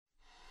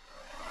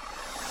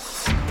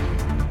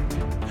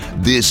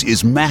This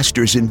is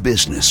Masters in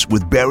Business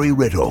with Barry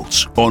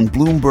Ritholtz on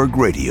Bloomberg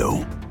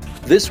Radio.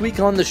 This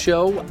week on the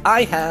show,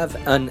 I have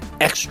an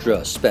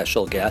extra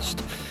special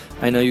guest.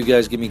 I know you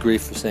guys give me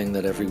grief for saying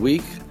that every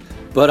week,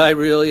 but I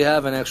really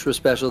have an extra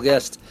special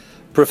guest.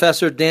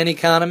 Professor Daniel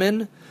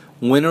Kahneman,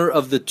 winner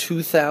of the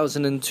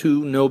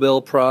 2002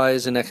 Nobel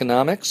Prize in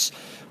Economics,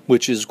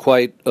 which is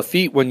quite a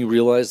feat when you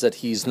realize that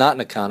he's not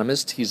an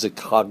economist, he's a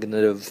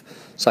cognitive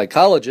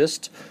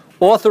psychologist,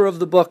 author of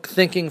the book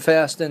Thinking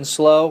Fast and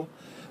Slow.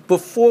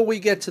 Before we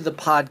get to the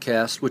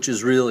podcast, which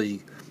is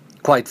really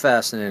quite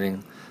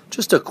fascinating,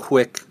 just a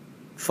quick,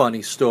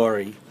 funny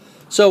story.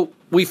 So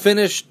we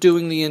finished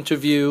doing the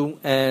interview,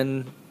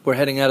 and we're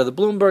heading out of the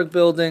Bloomberg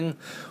building.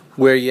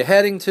 Where are you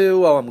heading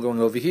to? Oh, I'm going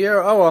over here.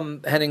 Oh,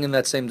 I'm heading in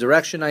that same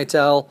direction, I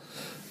tell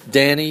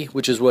Danny,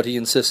 which is what he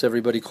insists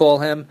everybody call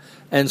him.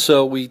 And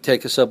so we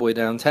take a subway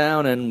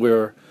downtown, and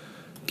we're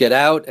get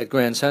out at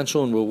Grand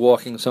Central, and we're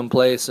walking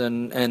someplace,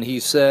 and he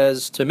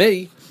says to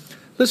me,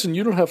 listen,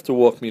 you don't have to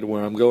walk me to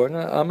where I'm going.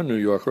 I'm a New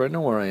Yorker. I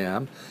know where I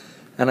am.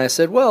 And I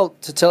said, well,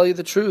 to tell you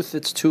the truth,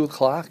 it's 2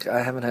 o'clock.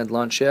 I haven't had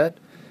lunch yet.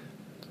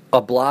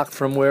 A block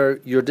from where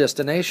your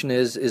destination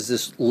is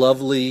this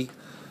lovely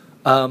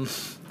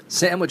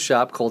sandwich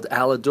shop called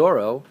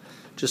Alidoro.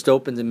 Just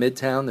opened in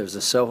Midtown. There's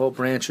a Soho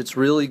branch. It's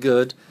really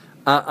good.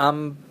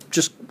 I'm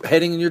just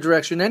heading in your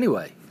direction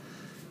anyway.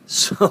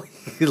 So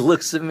he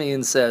looks at me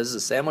and says, the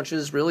sandwich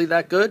is really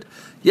that good?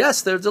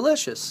 Yes, they're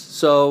delicious.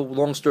 So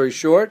long story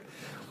short,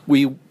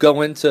 we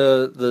go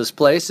into this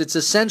place. It's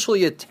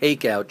essentially a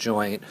takeout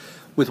joint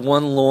with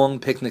one long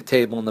picnic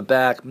table in the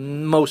back.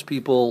 Most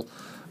people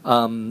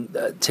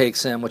take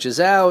sandwiches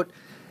out,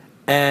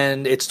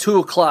 and it's 2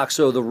 o'clock,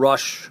 so the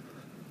rush,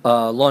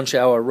 lunch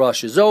hour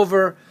rush is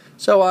over.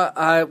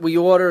 So we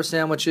order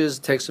sandwiches.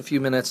 It takes a few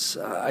minutes.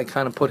 I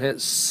kind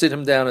of sit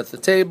him down at the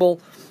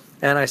table,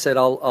 and I said,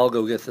 I'll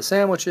go get the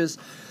sandwiches.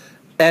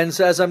 And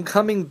so as I'm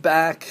coming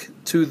back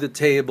to the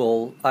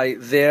table,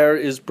 there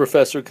is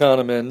Professor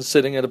Kahneman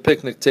sitting at a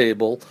picnic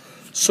table,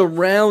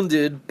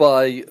 surrounded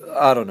by,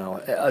 I don't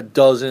know, a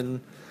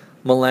dozen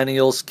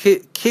millennials,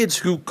 kids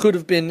who could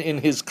have been in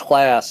his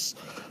class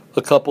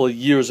a couple of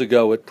years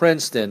ago at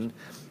Princeton,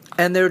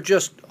 and they're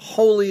just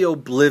wholly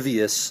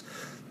oblivious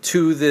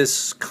to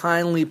this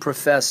kindly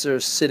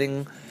professor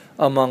sitting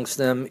amongst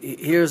them.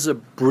 Here's a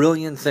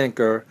brilliant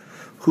thinker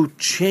who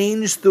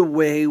changed the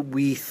way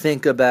we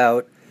think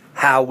about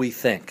how we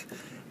think.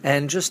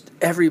 And just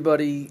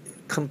everybody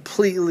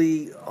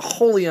completely,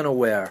 wholly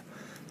unaware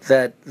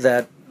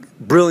that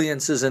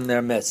brilliance is in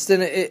their midst.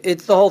 And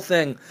it's the whole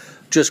thing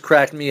just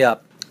cracked me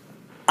up.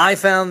 I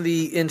found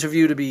the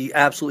interview to be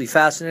absolutely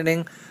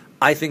fascinating.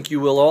 I think you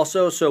will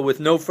also. So with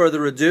no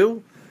further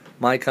ado,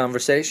 my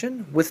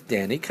conversation with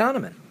Daniel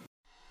Kahneman.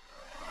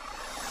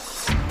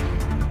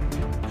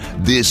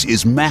 This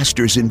is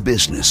Masters in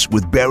Business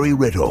with Barry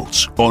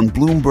Ritholtz on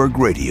Bloomberg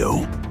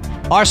Radio.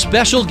 Our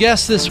special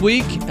guest this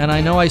week, and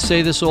I know I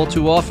say this all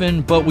too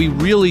often, but we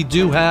really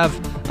do have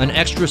an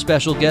extra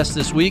special guest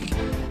this week.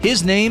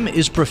 His name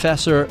is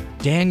Professor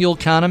Daniel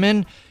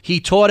Kahneman. He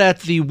taught at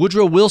the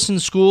Woodrow Wilson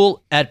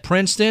School at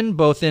Princeton,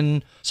 both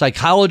in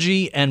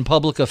psychology and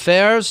public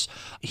affairs.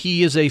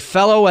 He is a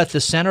fellow at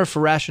the Center for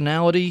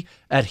Rationality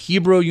at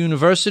Hebrew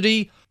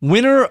University,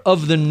 winner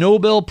of the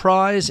Nobel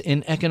Prize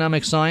in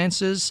Economic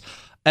Sciences,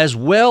 as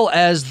well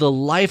as the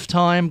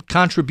Lifetime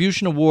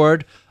Contribution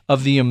Award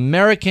of the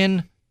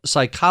American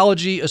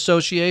Psychology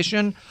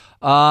Association,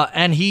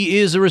 and he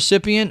is a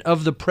recipient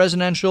of the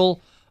Presidential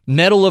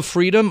Medal of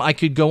Freedom. I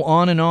could go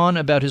on and on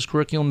about his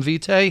curriculum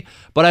vitae,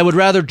 but I would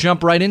rather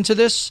jump right into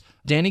this.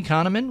 Daniel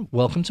Kahneman,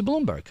 welcome to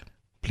Bloomberg.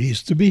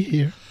 Pleased to be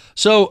here.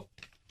 So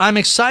I'm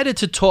excited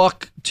to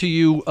talk to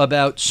you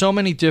about so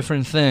many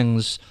different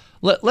things.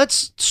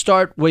 Let's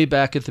start way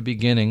back at the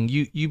beginning.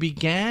 You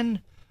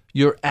began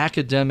your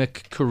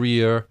academic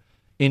career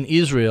in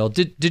Israel.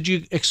 Did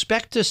you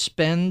expect to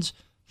spend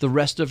the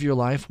rest of your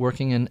life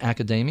working in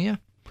academia?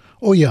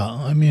 Oh, yeah.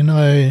 I mean,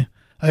 I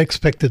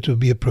expected to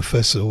be a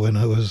professor when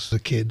I was a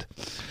kid.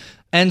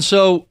 And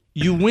so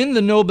you win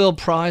the Nobel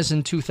Prize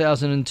in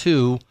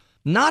 2002,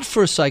 not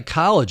for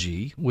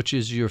psychology, which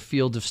is your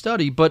field of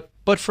study, but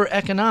for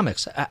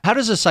economics. How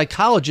does a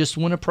psychologist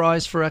win a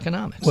prize for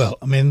economics? Well,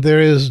 I mean, there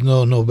is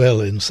no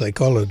Nobel in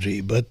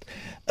psychology, but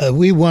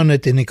we won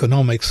it in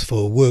economics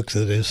for work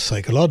that is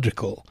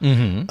psychological.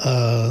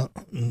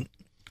 Mm-hmm.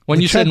 When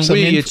you said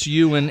we, it's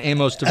you and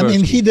Amos Tversky. I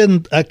mean, he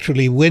didn't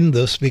actually win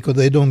this because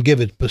they don't give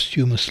it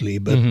posthumously,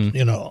 but,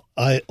 you know,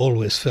 I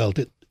always felt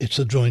it's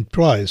a joint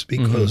prize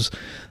because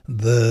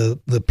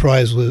the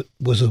prize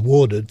was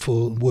awarded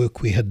for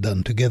work we had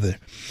done together.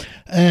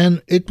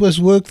 And it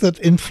was work that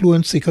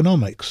influenced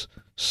economics.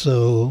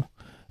 So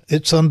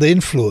it's on the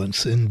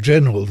influence in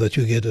general that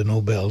you get a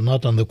Nobel,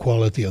 not on the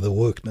quality of the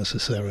work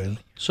necessarily.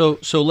 So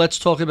let's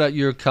talk about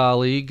your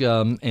colleague,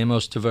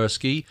 Amos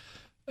Tversky.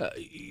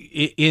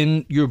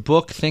 In your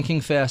book,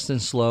 Thinking Fast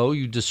and Slow,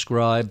 you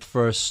describe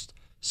first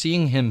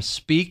seeing him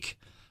speak.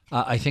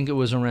 I think it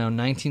was around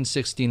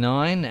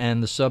 1969,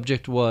 and the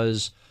subject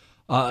was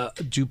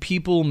do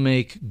people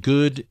make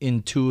good,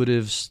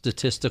 intuitive,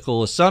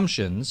 statistical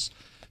assumptions?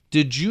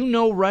 Did you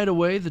know right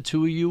away the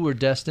two of you were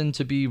destined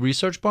to be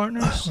research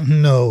partners?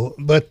 No,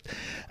 but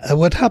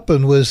what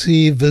happened was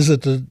he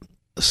visited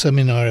a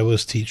seminar I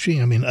was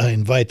teaching. I mean, I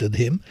invited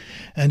him,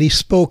 and he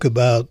spoke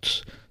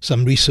about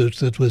some research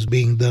that was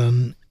being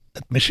done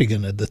at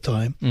Michigan at the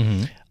time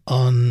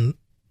on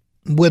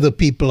whether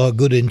people are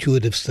good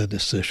intuitive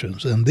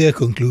statisticians, and their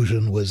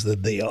conclusion was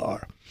that they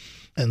are.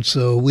 And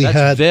so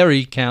That's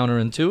very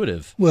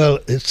counterintuitive. Well,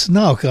 it's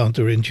now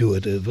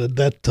counterintuitive. At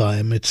that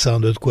time, it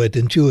sounded quite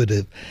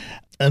intuitive.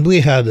 And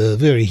we had a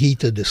very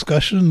heated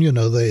discussion. You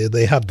know,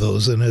 they have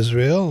those in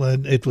Israel,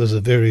 and it was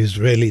a very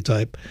Israeli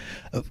type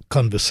of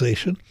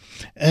conversation.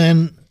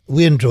 And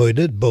we enjoyed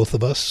it, both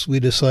of us.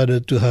 We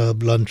decided to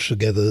have lunch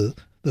together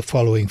the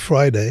following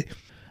Friday.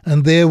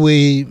 And there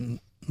we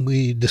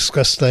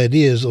discussed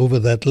ideas over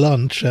that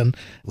lunch, and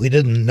we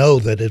didn't know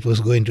that it was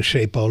going to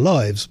shape our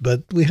lives,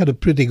 but we had a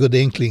pretty good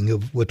inkling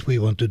of what we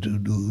wanted to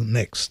do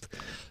next.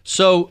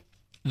 So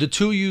the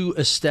two of you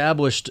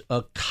established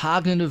a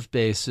cognitive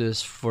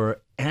basis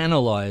for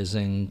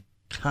analyzing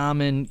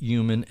common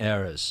human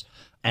errors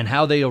and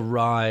how they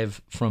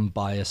arrive from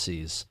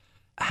biases.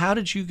 How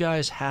did you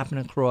guys happen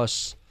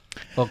across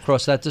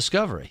that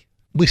discovery?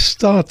 We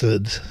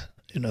started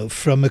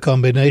from a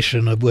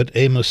combination of what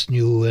Amos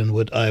knew and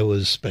what I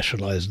was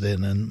specialized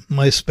in. And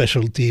my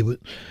specialty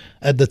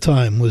at the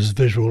time was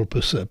visual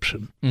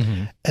perception.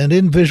 And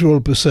in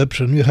visual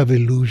perception, you have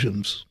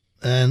illusions.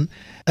 And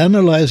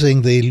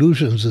analyzing the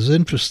illusions is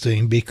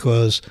interesting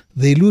because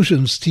the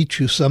illusions teach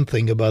you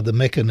something about the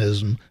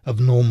mechanism of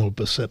normal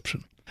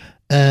perception.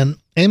 And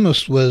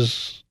Amos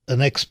was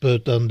an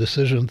expert on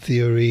decision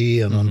theory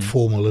and on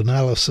formal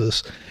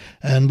analysis,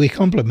 and we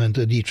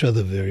complemented each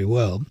other very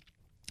well.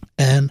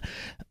 And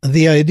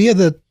the idea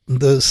that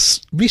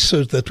the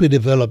research that we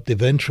developed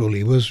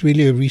eventually was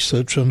really a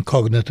research on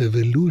cognitive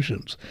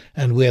illusions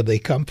and where they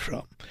come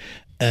from.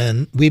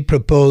 And we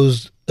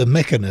proposed a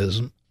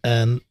mechanism,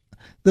 and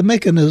the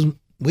mechanism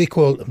we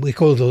call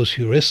those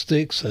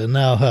heuristics, and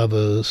now have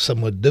a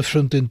somewhat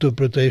different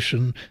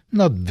interpretation,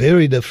 not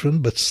very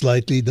different, but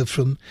slightly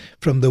different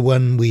from the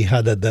one we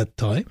had at that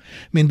time.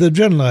 I mean, the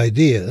general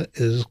idea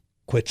is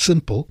quite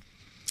simple.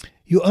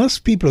 You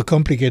ask people a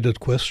complicated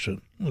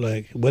question,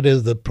 like, what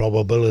is the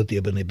probability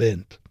of an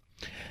event?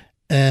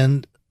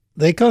 And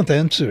they can't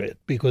answer it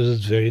because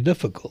it's very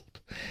difficult.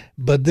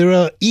 But there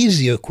are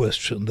easier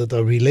questions that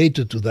are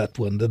related to that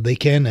one that they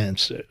can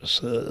answer,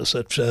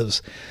 such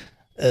as,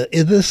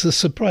 is this a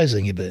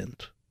surprising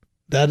event?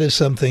 That is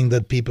something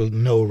that people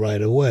know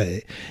right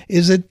away.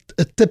 Is it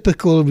a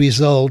typical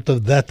result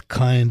of that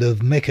kind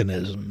of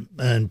mechanism?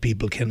 And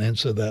people can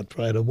answer that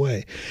right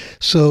away.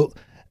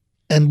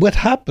 And what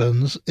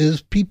happens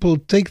is people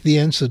take the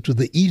answer to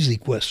the easy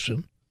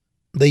question,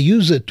 they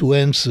use it to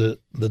answer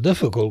the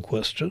difficult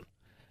question,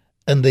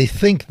 and they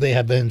think they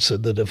have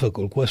answered the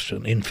difficult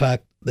question. In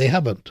fact, they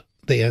haven't.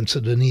 They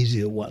answered an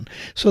easier one.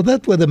 So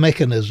that was the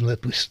mechanism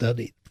that we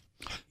studied.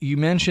 You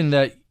mentioned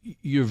that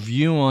your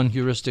view on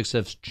heuristics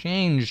has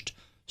changed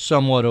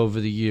somewhat over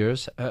the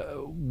years.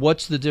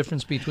 What's the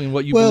difference between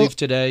what you believe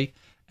today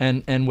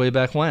and way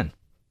back when?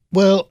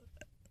 Well,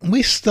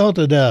 we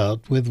started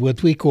out with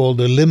what we called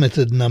a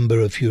limited number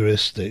of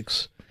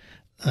heuristics.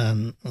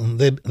 And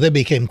they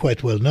became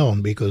quite well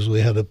known because we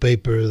had a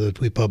paper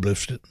that we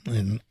published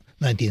in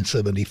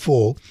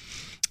 1974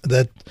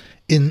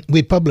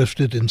 we published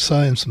it in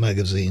Science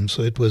magazine,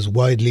 so it was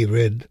widely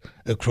read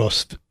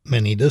across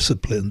many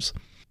disciplines.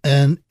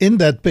 And in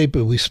that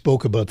paper, we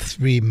spoke about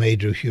three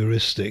major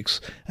heuristics,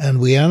 and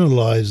we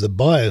analyzed the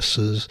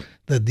biases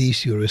that these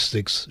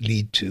heuristics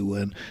lead to.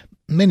 And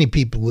many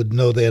people would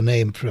know their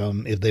name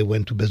from if they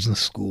went to business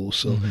school.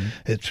 So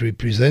it's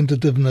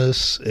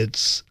representativeness,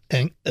 it's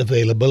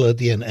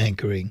availability, and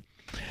anchoring.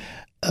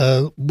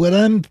 What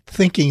I'm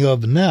thinking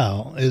of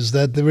now is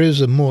that there is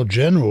a more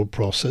general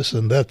process,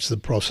 and that's the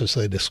process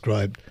I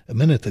described a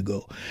minute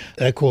ago.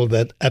 I call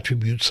that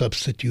attribute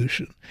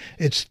substitution.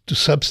 It's to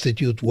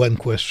substitute one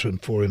question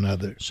for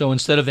another. So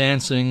instead of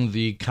answering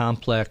the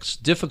complex,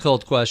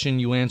 difficult question,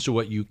 you answer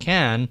what you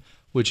can,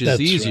 which is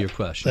the easier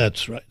question.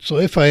 That's right. So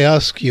if I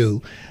ask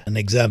you an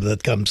example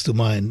that comes to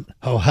mind,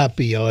 how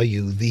happy are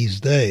you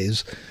these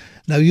days?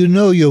 Now, you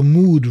know your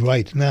mood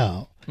right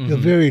now. You're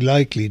very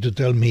likely to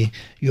tell me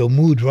your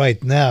mood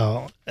right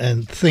now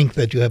and think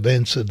that you have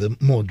answered the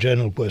more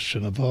general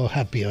question of how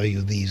happy are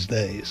you these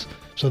days.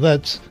 So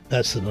that's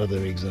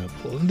another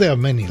example. And there are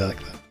many like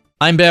that.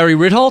 I'm Barry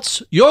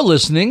Ritholtz. You're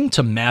listening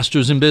to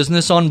Masters in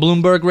Business on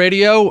Bloomberg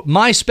Radio.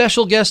 My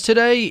special guest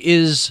today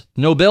is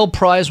Nobel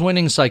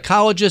Prize-winning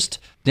psychologist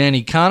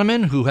Daniel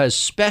Kahneman, who has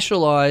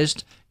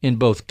specialized in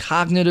both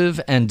cognitive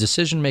and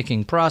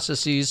decision-making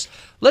processes.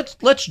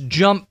 Let's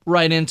jump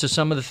right into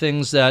some of the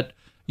things that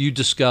you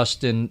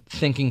discussed in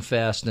Thinking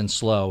Fast and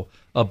Slow,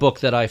 a book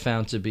that I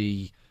found to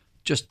be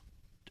just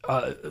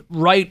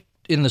right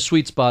in the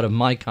sweet spot of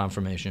my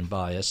confirmation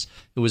bias.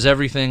 It was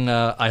everything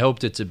I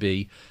hoped it to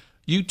be.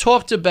 You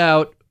talked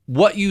about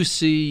what you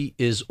see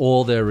is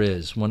all there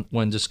is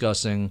when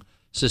discussing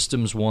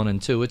systems 1 and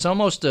 2. It's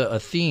almost a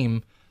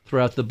theme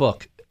throughout the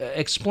book.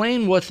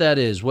 Explain what that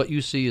is. What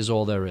you see is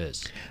all there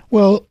is.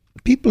 Well,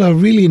 people are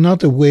really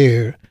not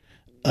aware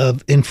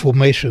of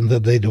information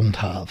that they don't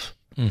have.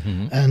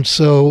 Mm-hmm. And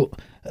so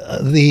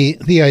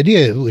the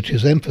idea, which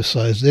is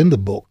emphasized in the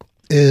book,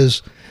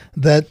 is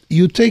that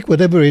you take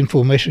whatever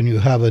information you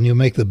have and you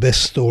make the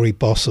best story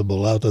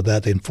possible out of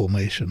that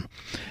information.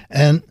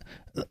 And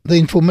the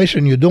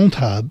information you don't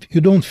have,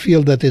 you don't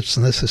feel that it's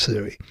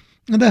necessary.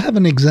 And I have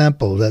an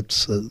example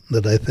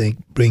that I think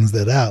brings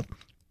that out.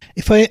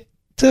 If I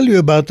tell you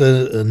about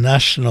a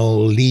national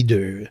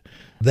leader,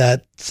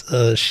 that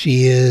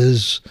she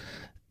is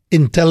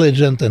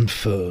intelligent and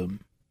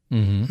firm.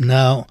 Mm-hmm.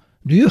 Now,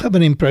 do you have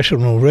an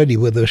impression already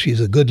whether she's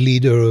a good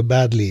leader or a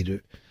bad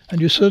leader? And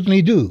you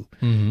certainly do.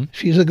 Mm-hmm.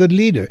 She's a good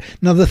leader.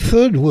 Now, the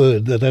third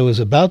word that I was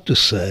about to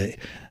say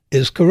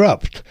is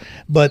corrupt.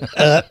 But,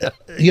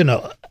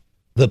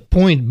 the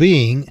point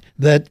being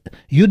that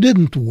you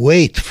didn't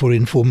wait for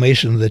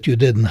information that you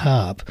didn't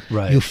have.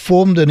 Right. You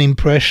formed an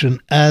impression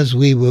as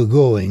we were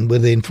going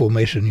with the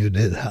information you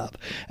did have.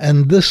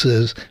 And this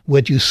is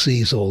what you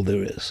see is all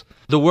there is.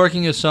 The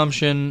working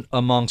assumption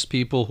amongst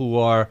people who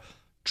are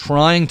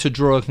trying to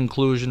draw a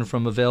conclusion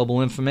from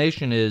available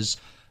information is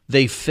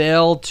they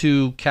fail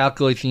to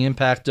calculate the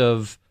impact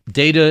of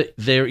data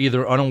they're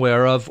either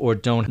unaware of or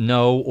don't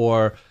know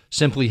or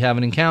simply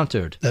haven't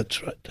encountered.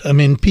 That's right. I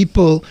mean,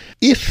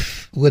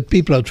 if what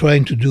people are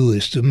trying to do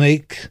is to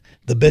make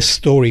the best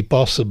story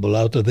possible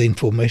out of the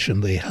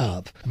information they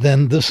have,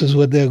 then this is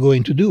what they're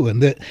going to do.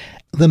 And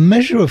the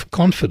measure of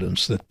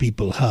confidence that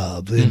people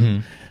have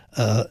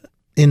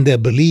in their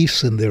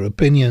beliefs and their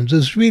opinions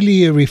is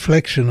really a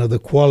reflection of the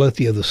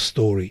quality of the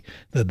story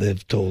that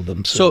they've told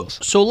themselves.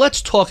 So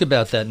let's talk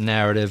about that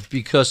narrative,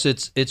 because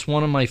it's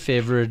one of my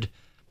favorite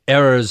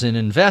errors in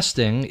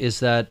investing is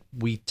that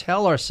we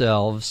tell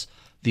ourselves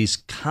these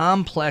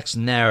complex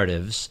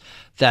narratives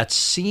that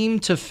seem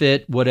to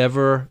fit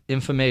whatever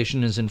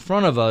information is in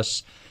front of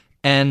us,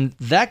 and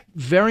that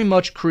very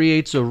much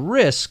creates a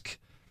risk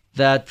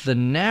that the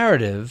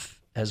narrative,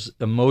 as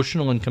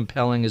emotional and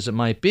compelling as it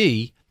might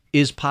be,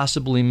 is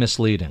possibly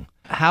misleading.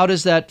 How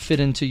does that fit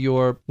into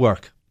your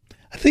work?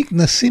 I think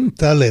Nassim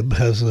Taleb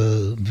has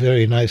a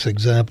very nice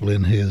example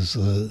in his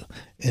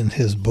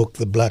book,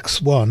 The Black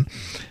Swan.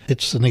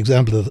 It's an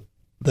example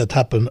that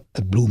happened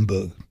at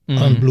Bloomberg,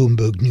 on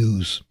Bloomberg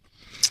News.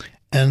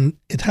 And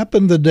it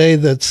happened the day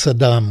that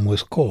Saddam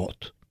was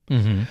caught.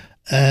 Mm-hmm.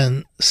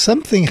 And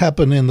something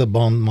happened in the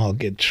bond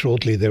market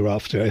shortly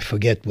thereafter. I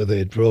forget whether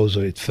it rose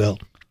or it fell.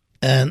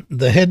 And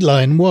the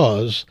headline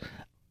was,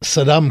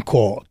 Saddam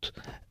caught,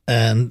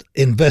 and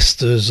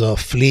investors are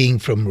fleeing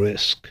from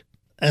risk.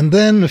 And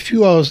then a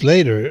few hours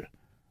later,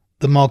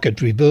 the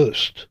market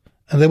reversed.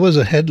 And there was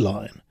a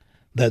headline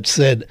that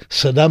said,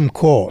 Saddam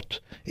caught,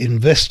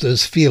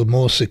 investors feel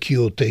more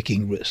secure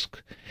taking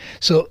risk.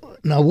 So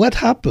now what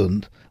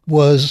happened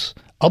was,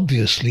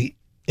 obviously,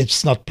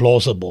 it's not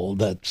plausible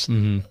that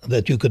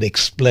you could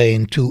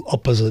explain two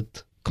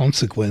opposite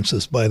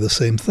consequences by the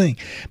same thing.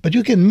 But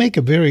you can make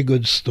a very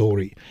good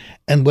story.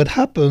 And what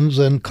happens,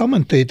 and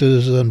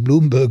commentators on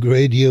Bloomberg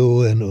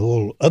Radio and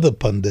all other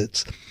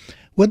pundits,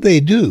 what they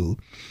do,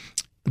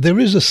 there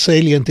is a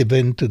salient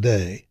event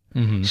today.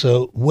 Mm-hmm.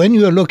 So when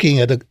you are looking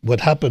at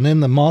what happened in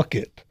the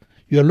market,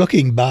 you're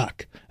looking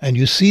back and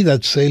you see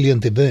that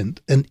salient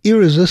event, and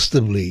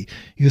irresistibly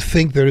you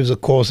think there is a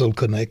causal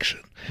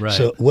connection. Right.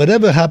 So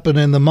whatever happened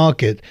in the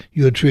market,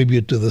 you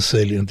attribute to the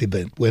salient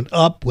event. Went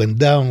up, went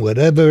down,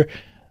 whatever,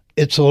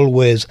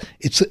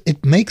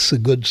 it makes a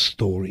good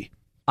story.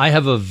 I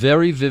have a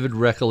very vivid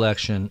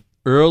recollection.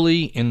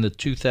 Early in the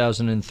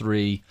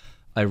 2003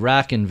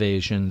 Iraq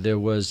invasion, there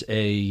was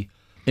a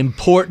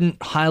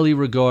important, highly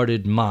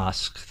regarded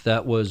mosque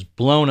that was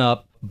blown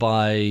up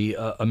by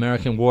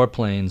American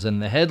warplanes.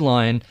 And the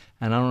headline,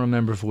 and I don't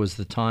remember if it was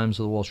the Times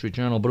or the Wall Street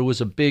Journal, but it was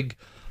a big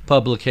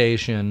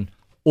publication,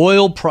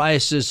 oil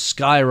prices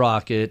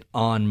skyrocket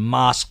on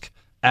mosque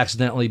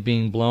accidentally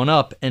being blown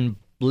up. And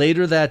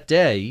later that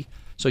day,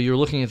 so you're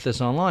looking at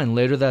this online,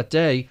 later that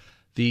day,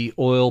 the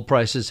oil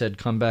prices had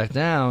come back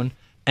down,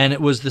 and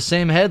it was the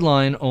same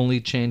headline, only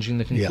changing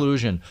the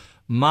conclusion. Yeah.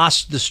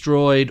 Mosque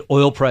destroyed,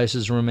 oil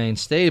prices remain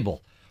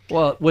stable.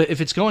 Well,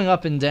 if it's going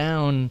up and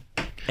down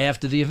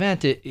after the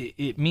event,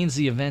 it means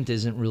the event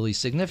isn't really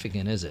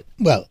significant, is it?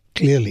 Well,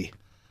 clearly.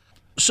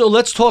 So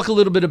let's talk a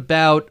little bit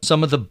about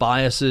some of the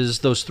biases,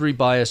 those three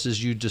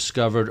biases you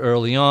discovered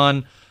early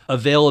on: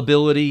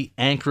 availability,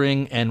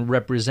 anchoring, and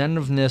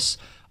representativeness.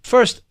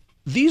 First,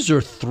 these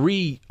are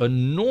three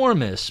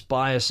enormous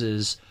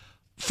biases.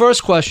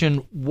 First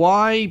question,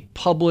 why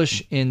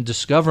publish in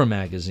Discover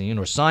magazine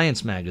or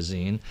Science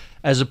magazine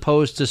as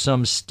opposed to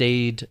some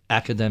staid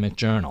academic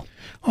journal?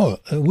 Oh,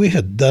 we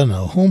had done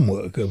our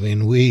homework. I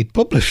mean, we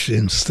published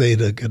in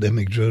state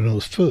academic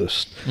journals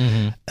first.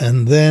 Mm-hmm.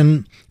 And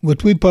then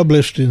what we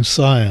published in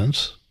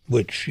Science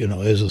which,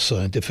 is a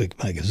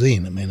scientific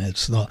magazine. I mean,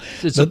 it's not.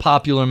 It's a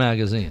popular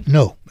magazine.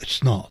 No,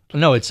 it's not.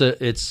 No, it's.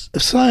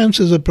 Science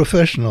is a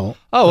professional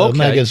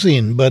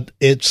magazine, but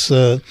it's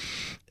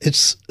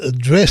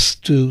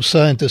addressed to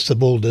scientists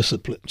of all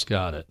disciplines.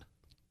 Got it.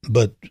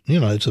 But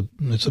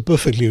it's a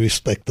perfectly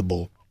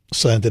respectable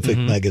scientific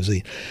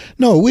magazine.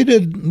 No,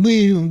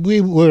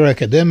 we were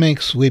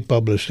academics. We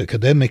published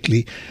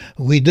academically.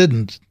 We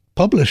didn't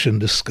publish and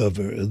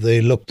discover.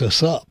 They looked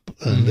us up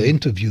and they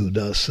interviewed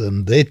us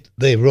and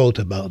they wrote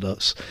about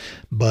us,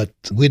 but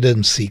we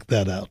didn't seek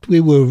that out.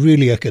 We were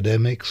really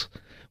academics.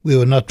 We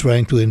were not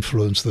trying to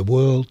influence the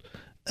world,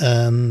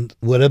 and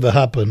whatever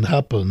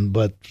happened,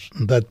 but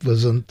that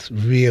wasn't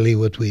really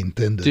what we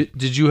intended.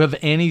 Did you have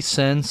any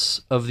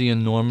sense of the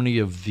enormity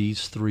of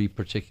these three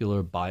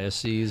particular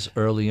biases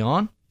early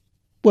on?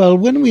 Well,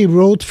 when we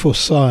wrote for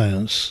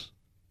Science,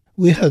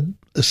 we had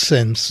a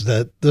sense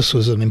that this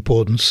was an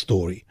important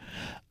story.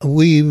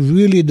 We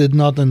really did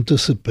not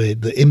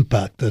anticipate the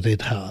impact that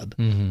it had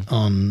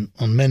on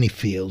many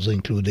fields,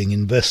 including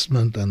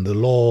investment and the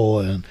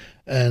law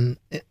and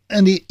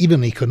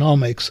even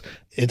economics.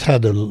 It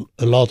had a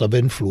lot of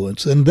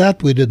influence, and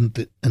that we didn't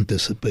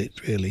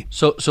anticipate, really.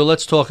 So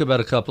let's talk about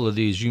a couple of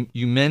these.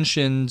 You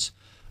mentioned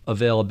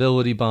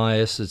availability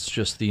bias. It's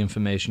just the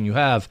information you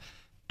have.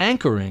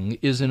 Anchoring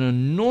is an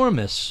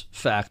enormous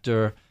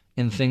factor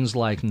in things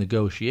like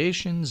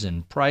negotiations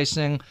and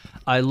pricing.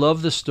 I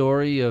love the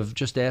story of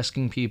just ask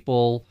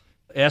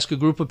a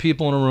group of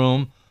people in a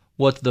room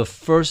what the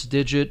first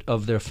digit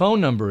of their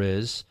phone number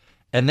is,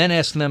 and then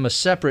ask them a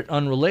separate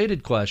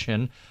unrelated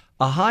question.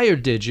 A higher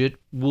digit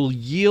will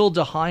yield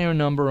a higher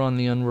number on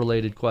the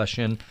unrelated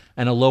question,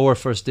 and a lower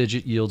first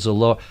digit yields a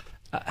lower.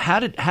 How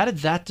did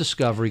that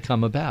discovery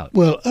come about?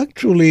 Well,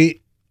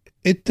 actually,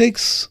 it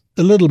takes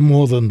a little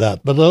more than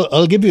that, but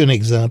I'll give you an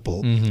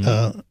example.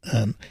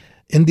 And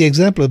in the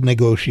example of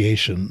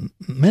negotiation,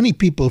 many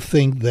people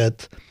think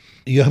that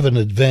you have an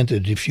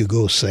advantage if you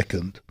go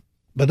second.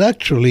 But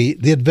actually,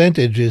 the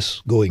advantage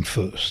is going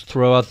first.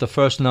 Throw out the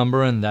first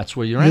number, and that's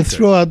where you're anchored. You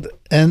throw out,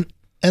 and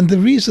the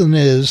reason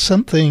is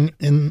something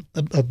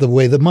about the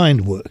way the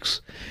mind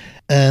works.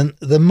 And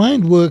the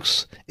mind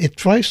works, it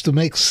tries to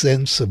make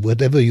sense of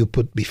whatever you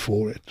put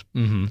before it.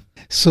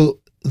 So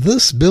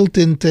this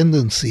built-in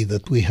tendency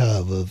that we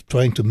have of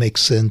trying to make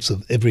sense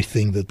of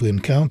everything that we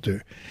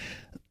encounter,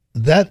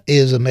 that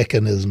is a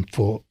mechanism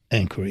for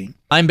anchoring.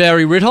 I'm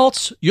Barry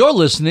Ritholtz. You're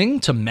listening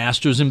to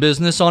Masters in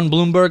Business on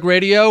Bloomberg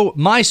Radio.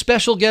 My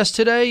special guest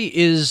today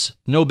is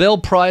Nobel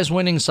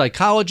Prize-winning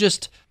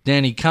psychologist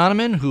Danny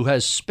Kahneman, who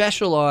has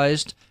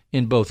specialized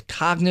in both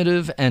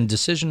cognitive and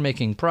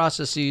decision-making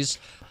processes.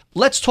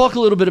 Let's talk a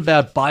little bit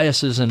about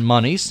biases and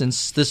money,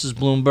 since this is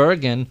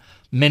Bloomberg and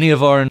many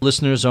of our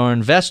listeners are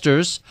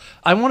investors.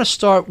 I want to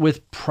start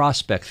with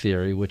prospect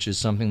theory, which is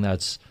something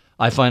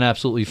I find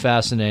absolutely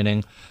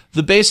fascinating.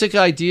 The basic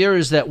idea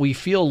is that we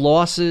feel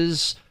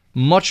losses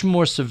much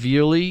more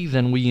severely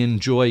than we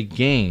enjoy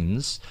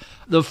gains.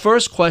 The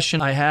first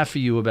question I have for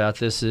you about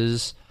this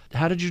is,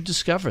 how did you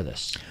discover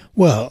this?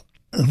 Well,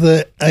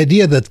 the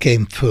idea that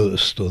came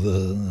first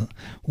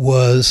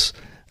was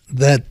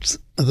that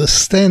the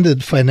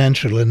standard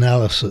financial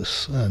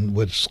analysis and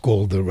what's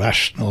called the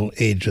rational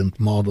agent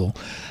model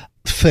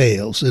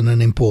fails in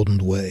an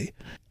important way.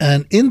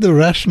 And in the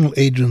rational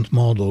agent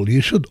model,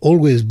 you should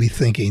always be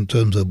thinking in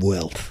terms of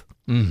wealth.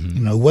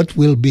 What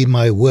will be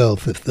my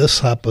wealth if this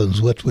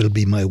happens? What will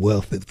be my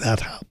wealth if that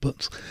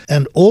happens?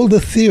 And all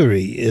the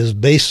theory is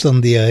based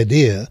on the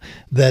idea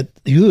that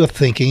you are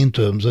thinking in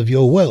terms of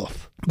your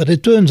wealth. But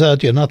it turns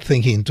out you're not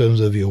thinking in terms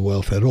of your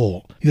wealth at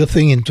all. You're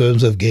thinking in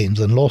terms of gains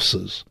and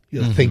losses.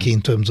 You're thinking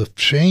in terms of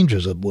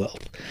changes of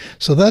wealth.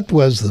 So that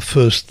was the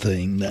first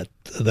thing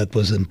that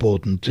was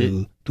important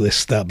to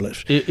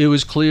establish. It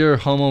was clear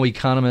homo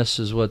economist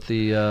is what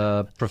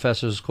the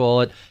professors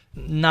call it.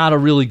 Not a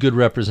really good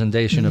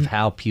representation of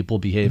how people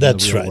behave in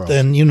the real world.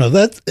 And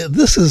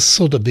this is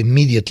sort of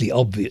immediately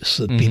obvious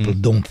that people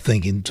don't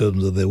think in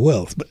terms of their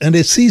wealth. And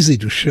it's easy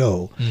to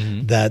show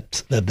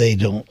that they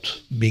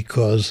don't,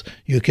 because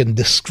you can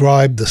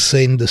describe the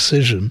same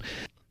decision,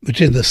 which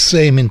is the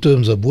same in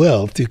terms of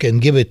wealth. You can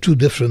give it two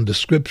different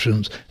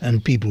descriptions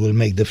and people will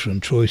make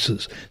different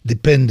choices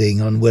depending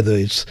on whether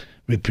it's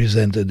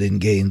represented in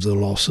gains or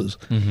losses.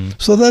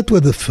 So that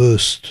was the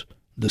first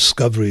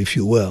discovery, if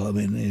you will. I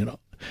mean,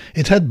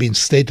 it had been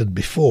stated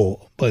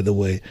before, by the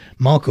way.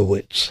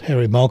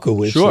 Harry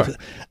Markowitz, sure,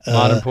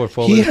 modern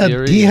portfolio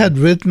theory. He had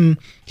written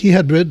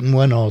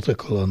one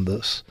article on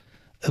this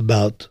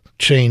about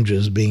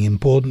changes being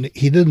important.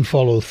 He didn't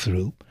follow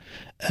through,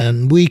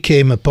 and we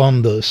came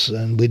upon this,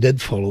 and we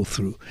did follow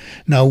through.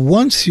 Now,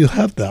 once you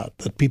have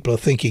that people are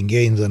thinking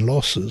gains and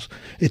losses,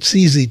 it's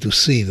easy to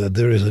see that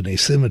there is an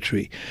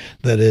asymmetry.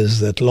 That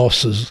is, that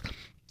losses,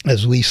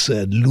 as we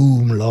said,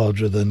 loom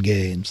larger than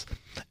gains,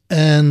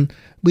 and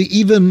we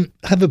even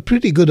have a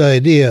pretty good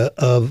idea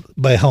of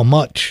by how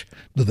much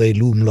do they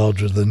loom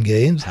larger than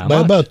gains. How by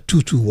much? About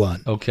 2 to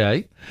 1.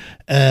 Okay.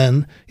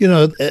 And,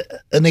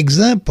 an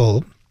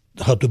example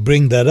how to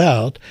bring that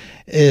out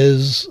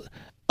is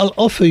I'll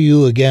offer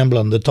you a gamble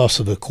on the toss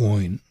of a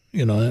coin.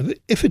 You know,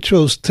 if it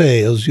throws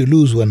tails, you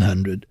lose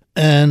 100.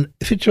 And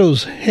if it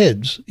throws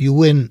heads, you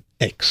win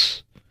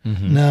X.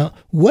 Mm-hmm. Now,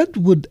 what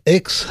would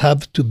X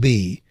have to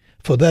be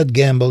for that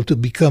gamble to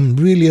become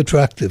really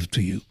attractive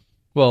to you?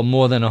 Well,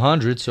 more than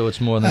 100, so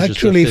it's more than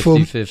actually, just a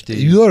 50-50.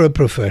 You're a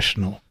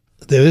professional.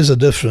 There is a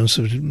difference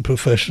between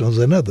professionals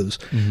and others.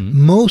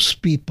 Mm-hmm.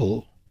 Most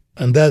people,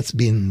 and that's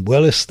been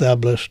well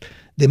established,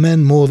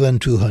 demand more than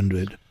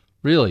 200.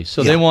 Really?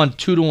 So they want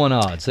 2-to-1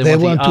 odds. They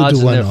want the odds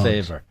in their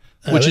favor,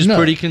 which is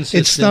pretty consistent.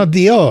 It's not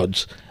the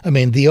odds. I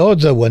mean, the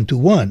odds are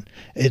 1-to-1.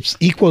 It's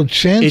equal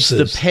chances.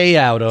 It's the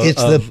payout.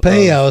 The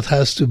payout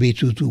has to be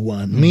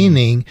 2-to-1,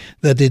 meaning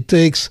that it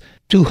takes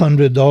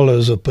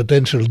 $200 of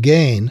potential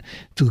gain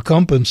to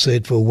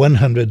compensate for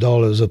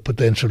 $100 of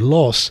potential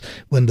loss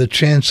when the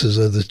chances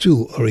of the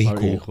two are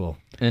equal.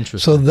 Interesting.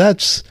 So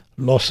that's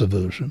loss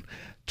aversion.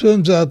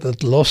 Turns out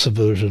that loss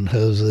aversion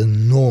has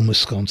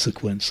enormous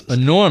consequences.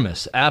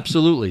 Enormous,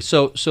 absolutely.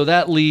 So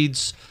that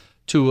leads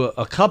to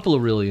a couple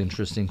of really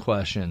interesting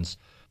questions.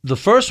 The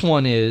first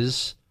one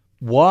is,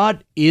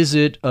 what is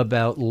it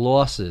about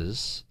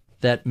losses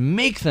that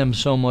make them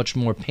so much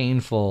more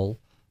painful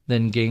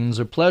than gains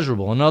are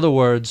pleasurable? In other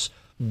words,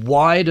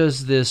 why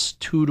does this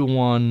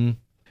 2-to-1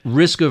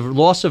 risk of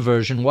loss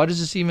aversion, why does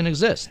this even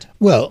exist?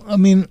 Well, I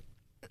mean,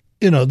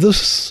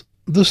 this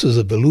is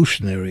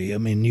evolutionary. I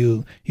mean,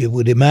 you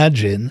would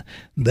imagine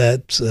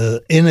that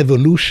in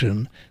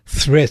evolution,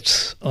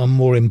 threats are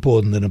more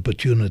important than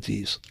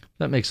opportunities.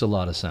 That makes a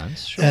lot of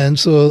sense. Sure. And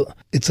so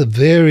it's a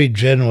very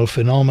general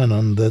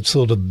phenomenon that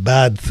sort of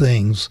bad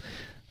things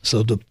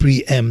sort of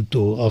preempt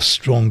or are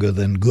stronger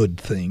than good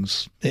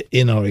things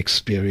in our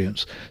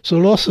experience. So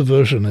loss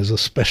aversion is a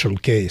special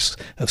case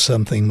of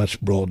something much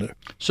broader.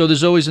 So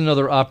there's always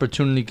another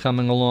opportunity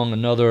coming along,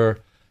 another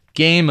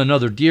game,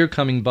 another deer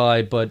coming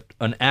by, but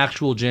an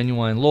actual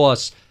genuine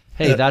loss,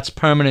 hey, that's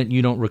permanent.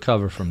 You don't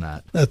recover from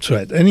that. That's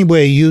right.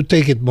 Anyway, you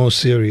take it more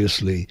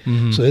seriously.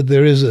 Mm-hmm. So if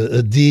there is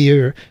a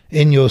deer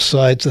in your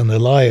sights and a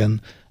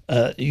lion,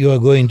 you are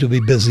going to be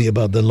busy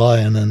about the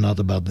lion and not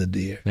about the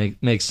deer.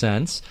 Makes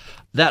sense.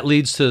 That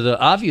leads to the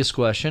obvious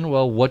question,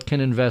 well, what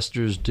can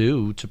investors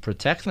do to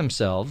protect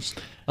themselves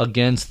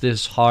against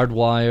this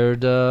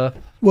hardwired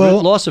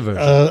loss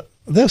aversion?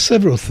 There are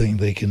several things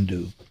they can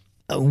do.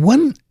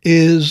 One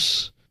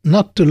is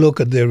not to look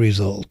at their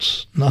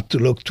results, not to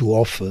look too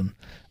often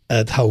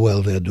at how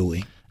well they're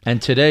doing.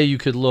 And today you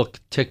could look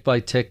tick by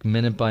tick,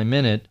 minute by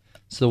minute.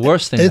 It's the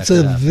worst thing. It's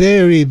a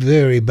very,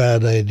 very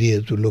bad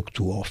idea to look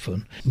too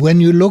often.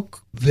 When you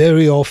look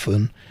very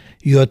often,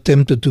 you are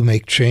tempted to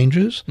make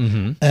changes.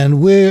 Mm-hmm.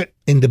 And where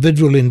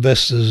individual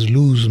investors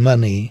lose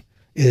money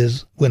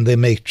is when they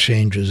make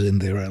changes in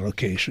their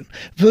allocation.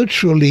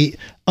 Virtually,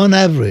 on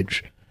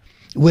average,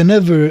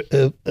 whenever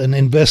an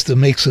investor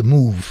makes a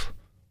move,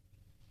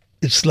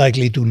 it's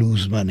likely to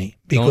lose money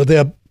because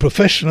there are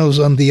professionals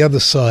on the other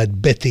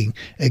side betting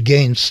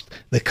against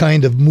the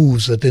kind of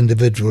moves that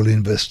individual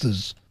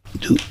investors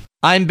do.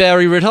 I'm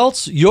Barry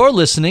Ritholtz. You're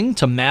listening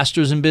to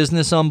Masters in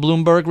Business on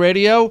Bloomberg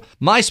Radio.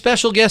 My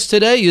special guest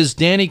today is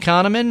Danny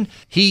Kahneman.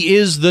 He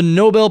is the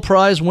Nobel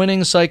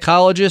Prize-winning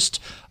psychologist,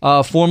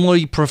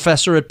 formerly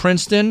professor at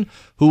Princeton,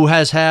 who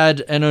has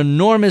had an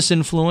enormous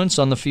influence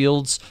on the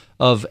fields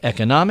of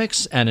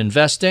economics and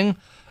investing.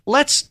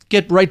 Let's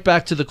get right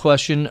back to the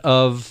question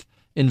of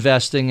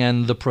investing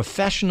and the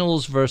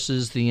professionals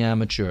versus the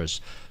amateurs.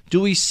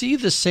 Do we see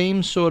the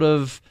same sort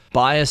of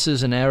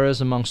biases and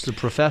errors amongst the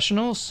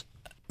professionals?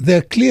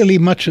 They're clearly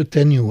much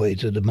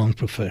attenuated among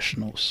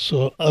professionals.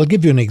 So I'll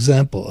give you an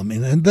example. I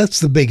mean, and that's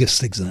the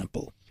biggest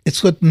example.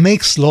 It's what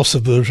makes loss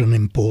aversion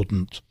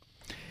important.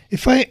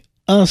 If I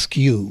ask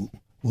you,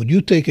 would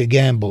you take a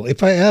gamble?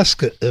 If I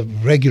ask a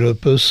regular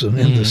person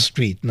in the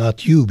street,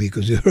 not you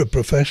because you're a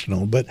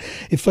professional, but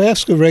if I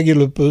ask a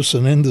regular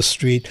person in the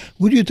street,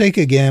 would you take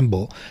a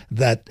gamble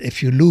that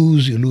if you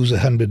lose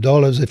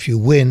 $100, if you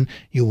win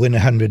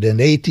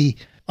 180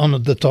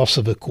 on the toss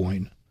of a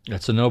coin?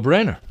 That's a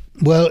no-brainer.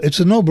 Well, it's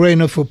a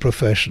no-brainer for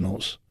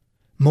professionals.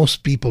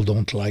 Most people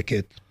don't like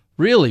it.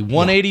 Really?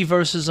 180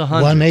 versus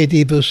 100?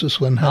 180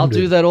 versus 100. I'll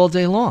do that all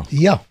day long.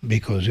 Yeah,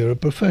 because you're a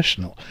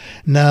professional.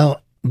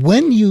 Now,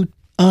 when you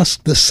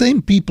ask the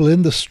same people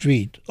in the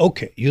street,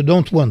 okay, you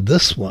don't want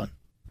this one,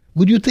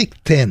 would you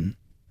take 10?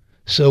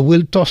 So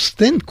we'll toss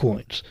 10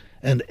 coins.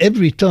 And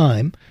every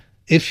time,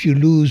 if you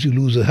lose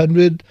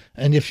 100,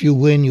 and if you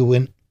win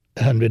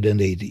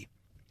 180.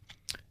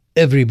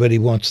 Everybody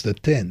wants the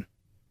 10.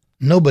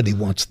 Nobody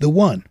wants the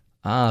 1.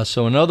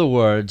 So in other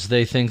words,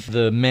 they think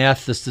the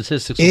math, the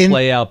statistics will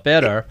play out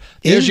better.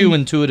 There's your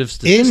intuitive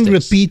statistics. In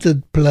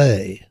repeated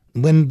play,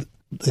 when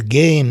the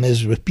game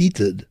is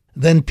repeated,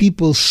 then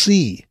people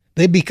see.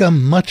 They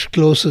become much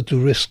closer to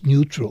risk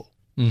neutral.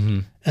 Mm-hmm.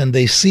 And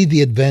they see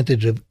the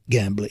advantage of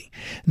gambling.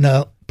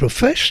 Now,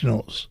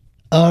 professionals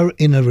are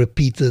in a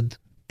repeated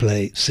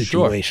play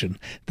situation.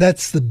 Sure.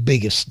 That's the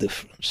biggest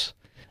difference.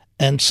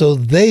 And so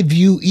they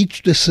view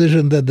each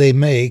decision that they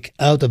make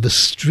out of a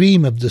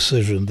stream of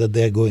decisions that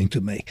they're going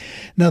to make.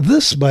 Now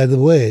this, by the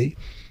way,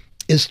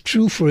 is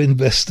true for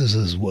investors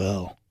as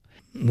well.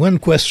 One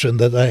question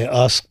that I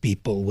ask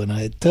people when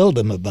I tell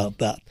them about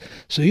that,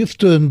 so you've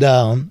turned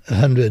down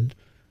 100,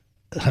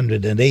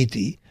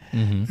 180,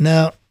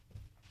 now,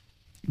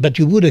 but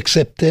you would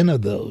accept 10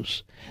 of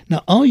those.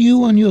 Now, are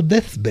you on your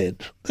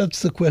deathbed?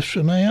 That's the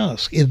question I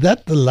ask. Is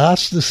that the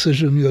last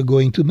decision you're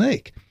going to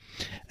make?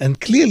 And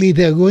clearly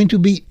there are going to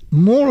be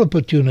more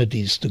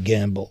opportunities to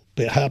gamble.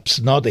 Perhaps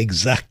not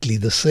exactly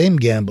the same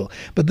gamble,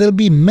 but there'll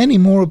be many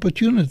more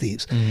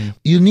opportunities.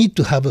 You need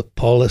to have a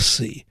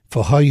policy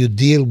for how you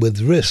deal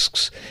with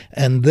risks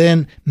and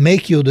then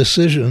make your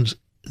decisions,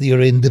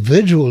 your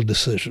individual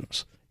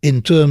decisions,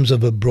 in terms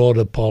of a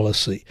broader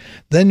policy.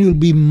 Then you'll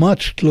be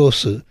much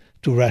closer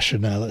to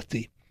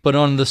rationality. But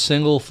on the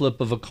single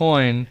flip of a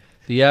coin,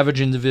 the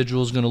average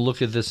individual is going to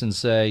look at this and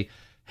say,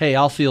 hey,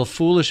 I'll feel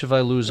foolish if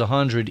I lose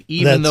 100,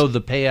 even though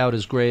the payout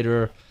is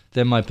greater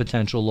than my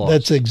potential loss.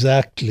 That's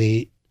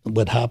exactly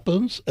what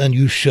happens, and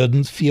you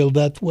shouldn't feel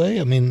that way.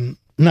 I mean,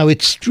 now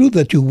it's true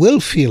that you will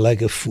feel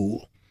like a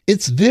fool.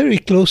 It's very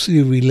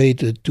closely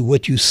related to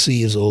what you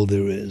see is all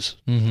there is.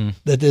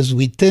 That is,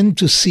 we tend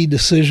to see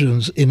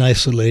decisions in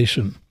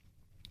isolation.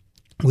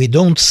 We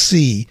don't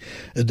see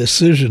a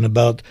decision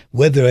about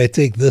whether I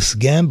take this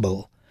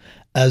gamble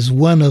as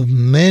one of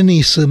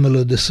many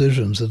similar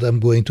decisions that I'm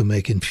going to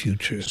make in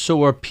future.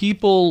 So are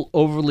people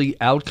overly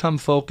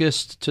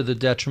outcome-focused to the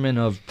detriment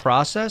of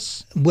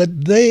process?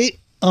 What they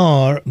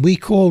are, we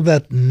call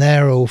that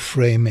narrow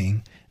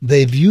framing.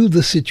 They view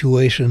the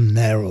situation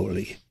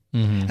narrowly.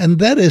 And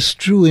that is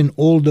true in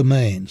all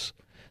domains.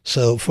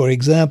 So, for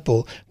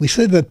example, we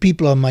say that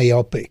people are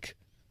myopic,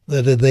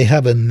 that they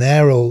have a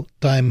narrow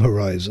time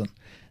horizon.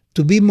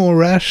 To be more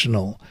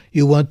rational,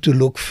 you want to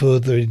look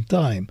further in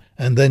time,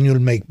 and then you'll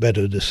make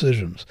better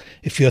decisions.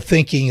 If you're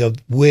thinking of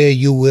where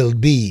you will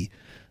be,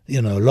 a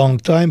long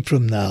time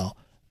from now,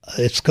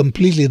 it's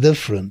completely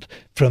different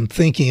from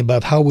thinking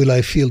about how will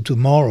I feel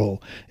tomorrow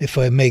if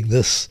I make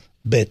this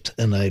bet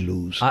and I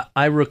lose.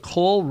 I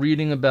recall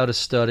reading about a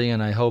study,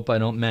 and I hope I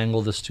don't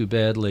mangle this too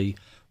badly,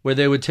 where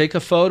they would take a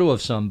photo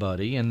of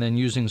somebody and then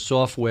using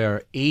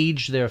software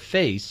age their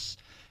face,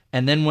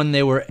 and then when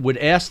they would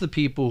ask the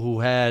people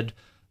who had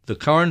the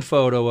current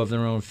photo of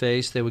their own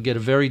face, they would get a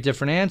very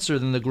different answer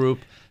than the group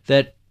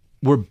that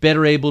were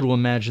better able to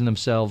imagine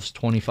themselves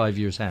 25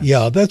 years hence.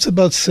 Yeah, that's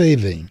about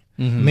saving.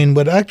 I mean,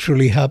 what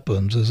actually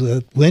happens is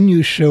that when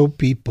you show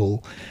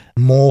people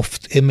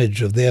morphed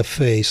image of their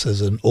face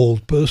as an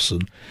old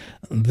person,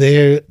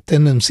 their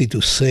tendency to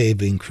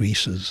save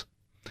increases.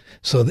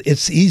 So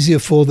it's easier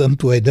for them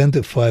to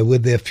identify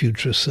with their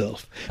future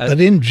self. But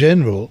in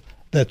general,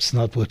 that's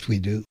not what we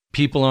do.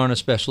 People aren't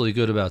especially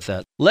good about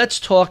that.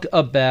 Let's talk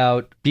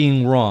about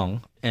being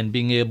wrong and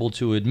being able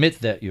to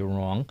admit that you're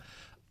wrong.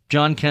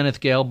 John Kenneth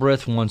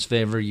Galbraith once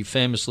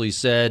famously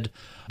said,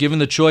 given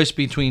the choice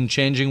between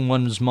changing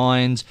one's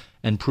mind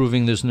and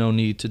proving there's no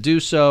need to do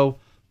so,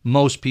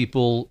 most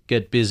people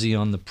get busy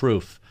on the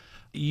proof.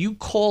 You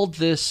called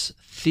this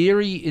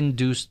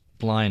theory-induced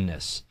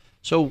blindness.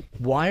 So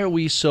why are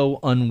we so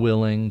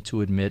unwilling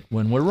to admit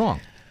when we're wrong?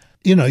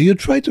 You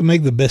try to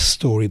make the best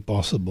story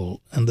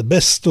possible, and the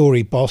best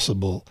story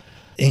possible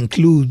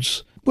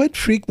includes, quite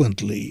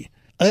frequently,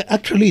 I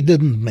actually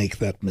didn't make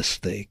that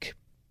mistake.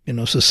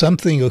 So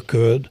something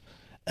occurred,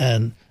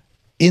 and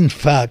in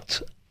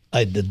fact,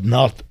 I did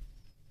not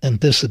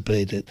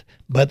anticipate it.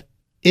 But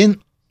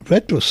in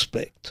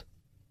retrospect,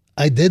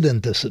 I did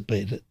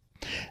anticipate it.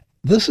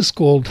 This is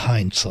called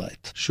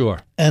hindsight. Sure.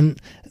 And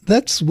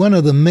that's one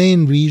of the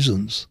main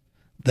reasons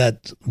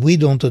that we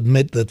don't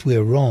admit that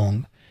we're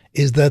wrong,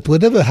 is that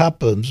whatever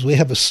happens, we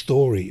have a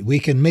story. We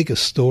can make a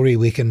story.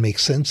 We can make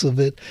sense of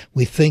it.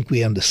 We think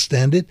we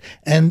understand it.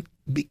 And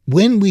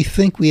when we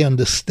think we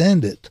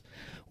understand it,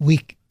 we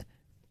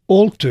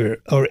alter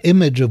our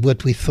image of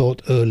what we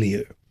thought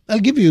earlier. I'll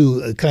give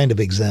you a kind of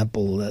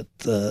example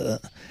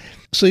that,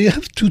 so you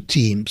have two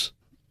teams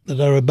that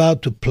are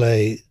about to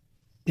play,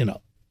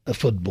 a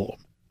football.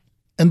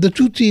 And the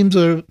two teams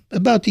are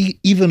about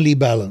evenly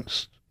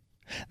balanced.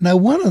 Now,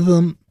 one of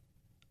them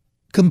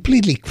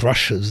completely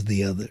crushes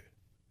the other.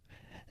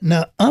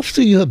 Now,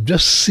 after you have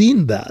just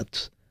seen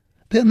that,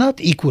 they're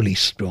not equally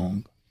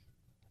strong.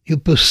 You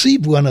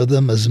perceive one of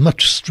them as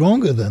much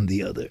stronger than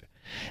the other.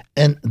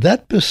 And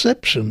that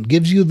perception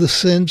gives you the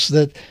sense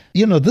that,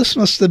 this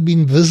must have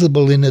been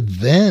visible in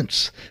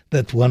advance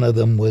that one of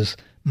them was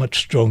much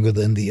stronger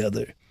than the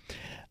other.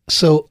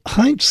 So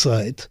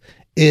hindsight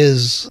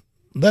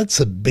that's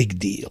a big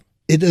deal.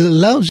 It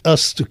allows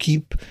us to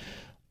keep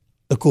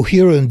a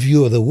coherent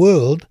view of the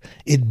world.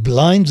 It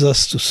blinds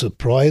us to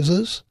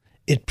surprises.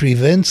 It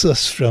prevents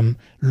us from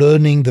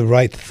learning the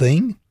right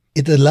thing.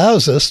 It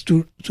allows us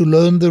to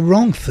learn the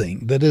wrong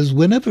thing. That is,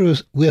 whenever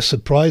we're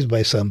surprised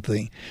by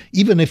something,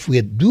 even if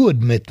we do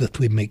admit that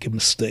we make a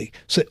mistake,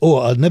 say,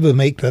 I'll never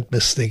make that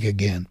mistake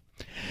again.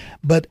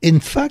 But in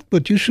fact,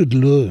 what you should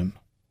learn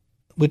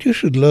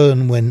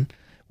when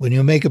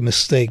you make a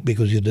mistake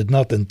because you did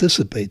not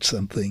anticipate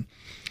something,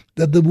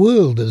 that the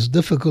world is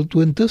difficult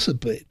to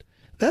anticipate.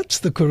 that's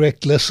the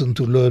correct lesson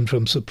to learn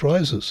from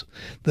surprises,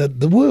 that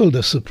the world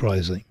is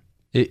surprising.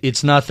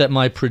 It's not that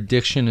my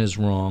prediction is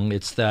wrong.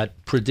 It's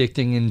that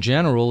predicting in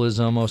general is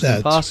almost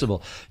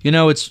impossible. You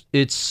know,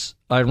 it's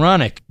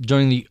ironic.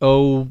 During the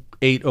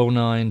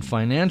 2008-09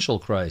 financial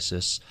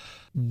crisis,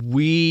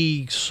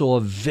 we saw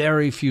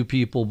very few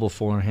people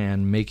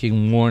beforehand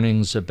making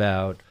warnings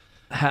about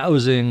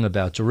housing,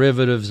 about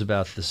derivatives,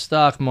 about the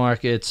stock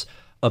markets.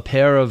 A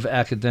pair of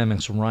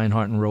academics,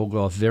 Reinhardt and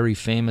Rogoff, very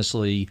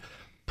famously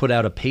put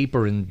out a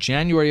paper in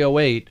January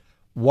 2008,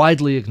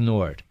 widely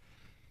ignored.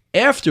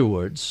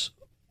 Afterwards,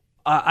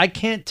 I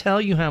can't tell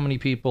you how many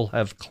people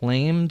have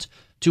claimed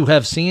to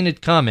have seen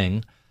it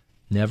coming.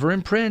 Never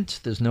in print.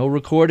 There's no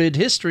recorded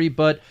history,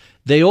 but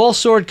they all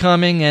saw it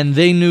coming, and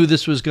they knew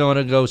this was going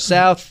to go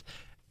south.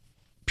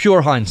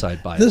 Pure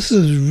hindsight bias. This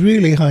is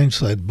really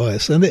hindsight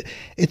bias, and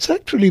it's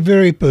actually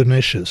very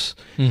pernicious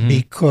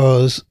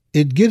because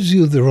it gives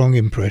you the wrong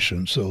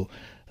impression. So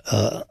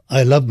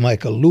I love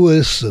Michael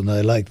Lewis, and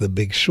I like The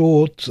Big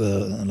Short,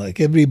 like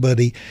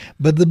everybody.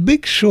 But The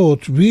Big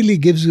Short really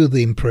gives you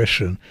the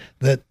impression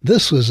that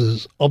this was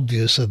as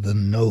obvious as the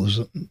nose,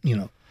 you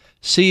know.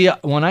 See,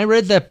 when I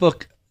read that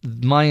book,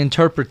 my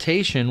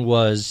interpretation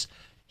was,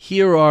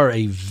 here are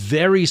a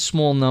very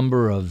small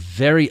number of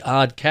very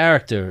odd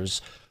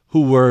characters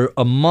who were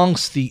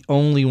amongst the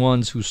only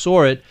ones who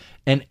saw it,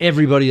 and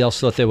everybody else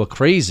thought they were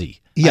crazy.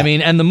 Yeah. I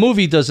mean, and the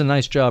movie does a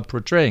nice job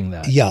portraying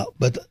that. Yeah,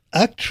 but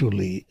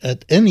actually,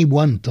 at any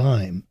one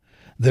time,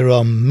 there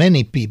are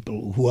many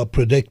people who are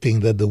predicting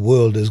that the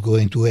world is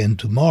going to end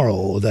tomorrow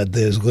or that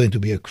there's going to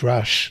be a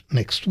crash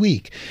next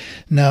week.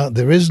 Now,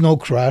 there is no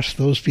crash.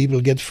 Those people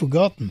get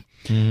forgotten.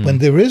 When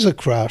there is a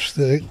crash,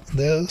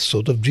 they're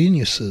sort of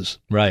geniuses.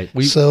 Right.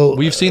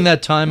 We've seen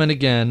that time and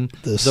again.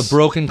 The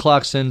broken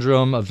clock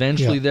syndrome.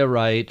 Eventually, they're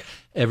right.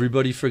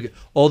 Everybody forget.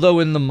 Although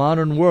in the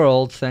modern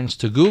world, thanks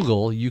to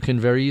Google, you can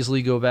very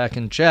easily go back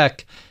and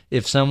check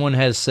if someone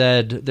has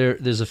said,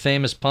 there's a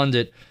famous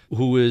pundit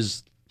who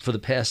is, for the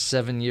past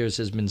 7 years,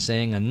 has been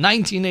saying a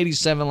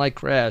 1987-like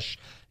crash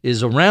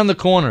is around the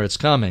corner. It's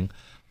coming.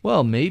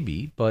 Well,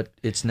 maybe, but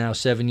it's now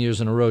 7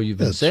 years in a row you've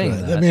been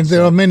saying that. I mean,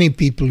 there are many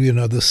people, you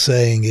know, the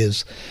saying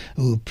is,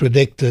 who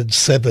predicted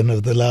 7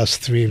 of the last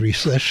 3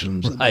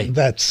 recessions. Right.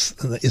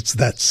 It's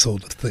that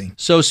sort of thing.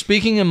 So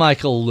speaking of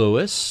Michael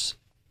Lewis,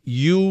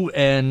 you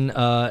and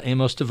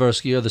Amos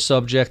Tversky are the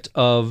subject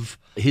of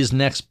his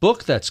next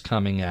book that's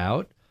coming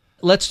out.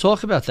 Let's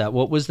talk about that.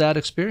 What was that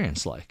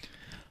experience like?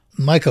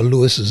 Michael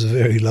Lewis is a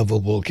very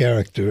lovable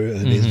character,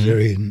 and he's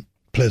very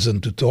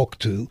pleasant to talk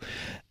to.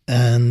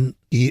 And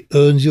he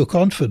earns your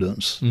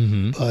confidence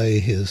by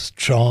his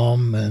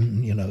charm,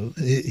 and you know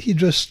he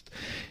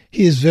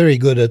is very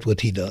good at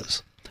what he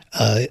does.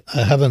 I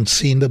haven't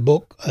seen the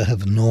book. I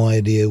have no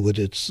idea what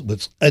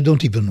I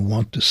don't even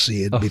want to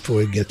see it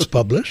before it gets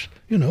published.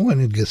 You know, when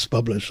it gets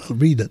published, I'll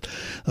read it,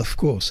 of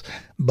course.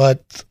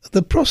 But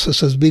the process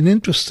has been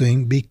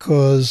interesting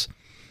because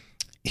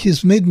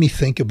he's made me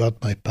think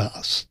about my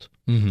past.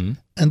 And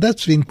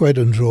that's been quite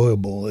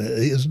enjoyable.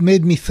 It's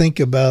made me think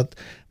about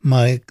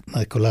my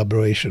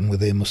collaboration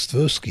with Amos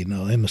Tversky.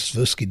 Now, Amos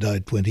Tversky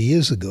died 20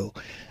 years ago,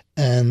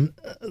 and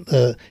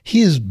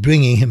he is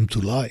bringing him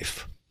to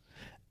life.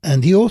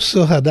 And he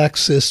also had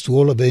access to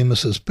all of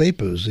Amos's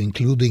papers,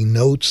 including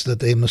notes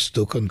that Amos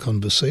took on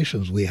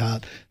conversations we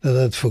had that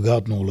I'd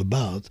forgotten all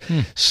about.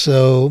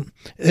 So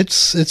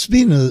it's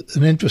been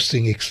an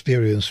interesting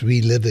experience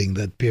reliving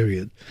that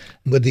period.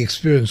 What the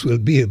experience will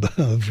be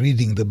about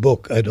reading the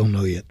book, I don't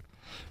know yet.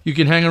 You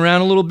can hang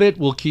around a little bit.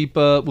 We'll keep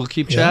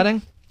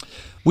chatting.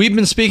 We've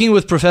been speaking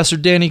with Professor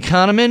Danny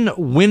Kahneman,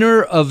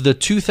 winner of the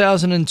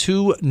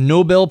 2002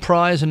 Nobel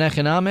Prize in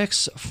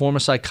Economics, former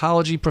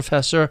psychology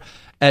professor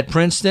at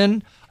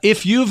Princeton.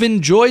 If you've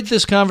enjoyed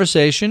this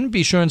conversation,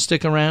 be sure and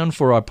stick around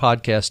for our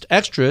podcast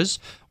extras,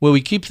 where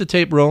we keep the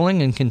tape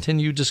rolling and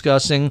continue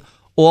discussing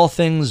all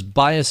things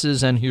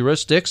biases and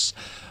heuristics.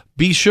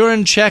 Be sure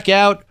and check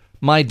out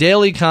my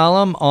daily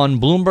column on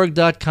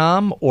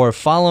Bloomberg.com or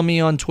follow me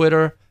on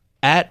Twitter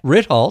at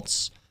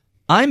Ritholtz.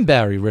 I'm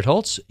Barry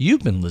Ritholtz.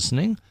 You've been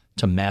listening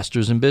to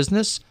Masters in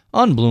Business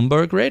on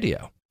Bloomberg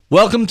Radio.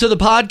 Welcome to the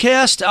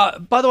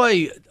podcast. By the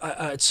way,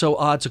 it's so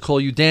odd to call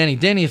you Danny.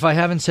 Danny, if I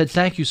haven't said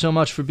thank you so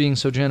much for being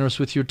so generous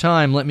with your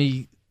time, let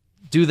me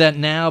do that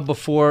now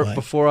before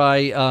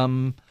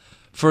I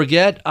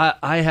forget.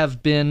 I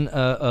have been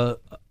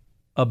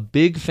a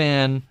big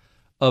fan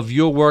of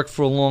your work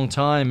for a long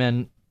time,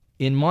 and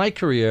in my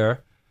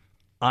career,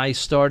 I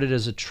started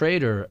as a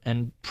trader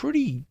and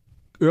pretty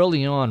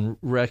early on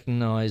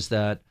recognized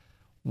that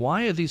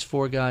why are these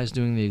 4 guys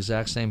doing the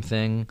exact same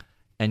thing,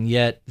 and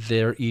yet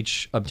they're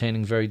each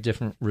obtaining very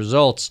different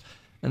results.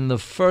 And the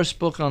first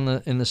book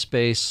in the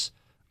space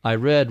I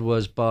read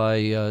was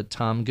by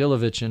Tom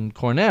Gilovich in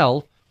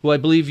Cornell, who I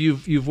believe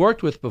you've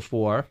worked with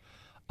before.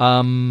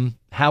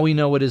 How We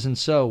Know It Isn't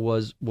So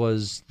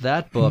was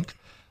that book.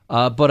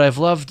 But I've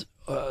loved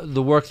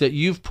the work that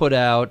you've put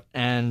out,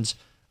 and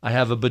I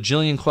have a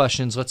bajillion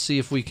questions. Let's see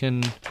if we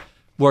can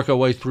work our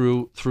way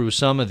through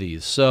some of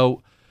these.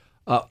 So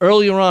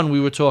Earlier on, we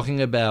were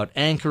talking about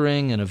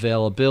anchoring and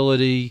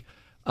availability.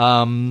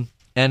 And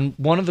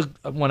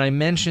when I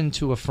mentioned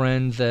to a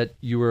friend that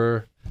you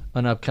were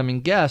an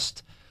upcoming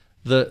guest,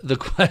 the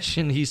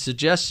question he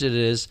suggested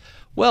is,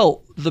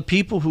 well, the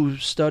people who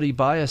study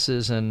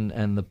biases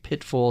and the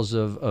pitfalls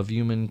of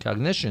human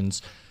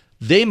cognitions,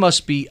 they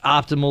must be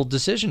optimal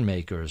decision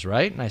makers,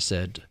 right? And I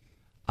said,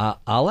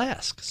 I'll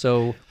ask.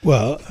 So,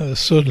 well,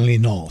 certainly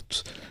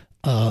not.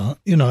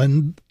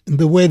 In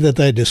the way that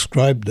I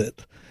described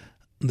it,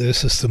 there's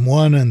system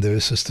 1 and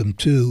there's system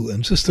 2,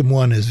 and system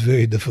 1 is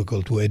very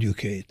difficult to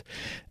educate,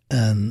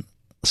 and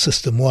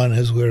system 1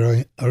 is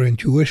where our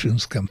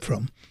intuitions come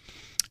from,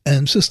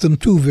 and system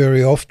 2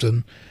 very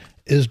often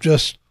is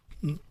just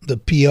the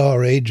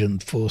PR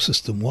agent for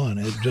system 1.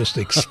 It just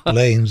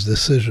explains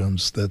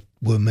decisions that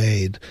were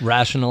made.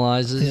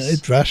 Rationalizes? Yeah,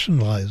 it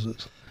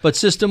rationalizes. But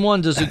System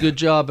 1 does a good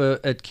job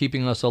at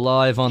keeping us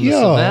alive on the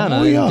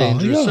savannah in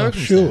dangerous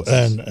circumstances.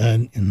 Sure.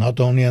 And not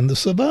only on the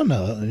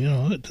savannah,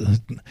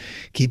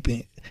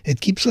 it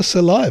keeps us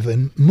alive.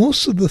 And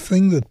most of the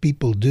things that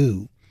people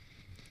do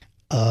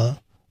are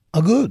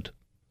good.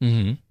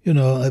 Mm-hmm.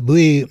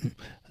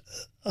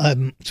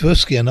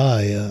 Tversky and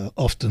I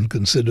often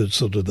considered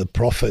sort of the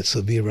prophets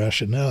of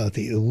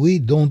irrationality. We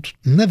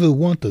never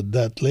wanted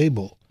that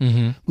label.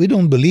 Mm-hmm. We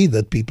don't believe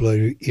that people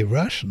are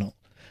irrational.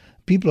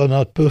 People are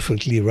not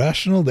perfectly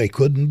rational. They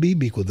couldn't be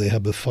because they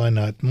have a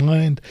finite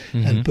mind,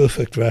 mm-hmm. and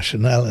perfect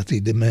rationality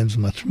demands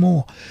much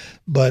more.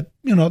 But,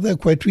 they're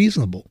quite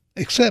reasonable,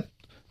 except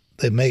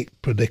they make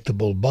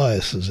predictable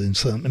biases in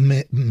some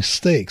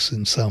mistakes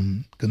in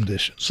some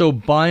conditions. So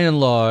by and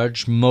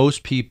large,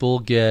 most people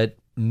get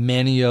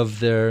many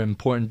of their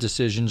important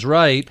decisions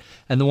right,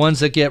 and the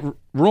ones that get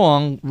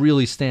wrong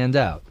really stand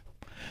out.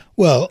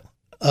 Well,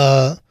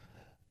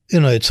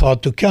 it's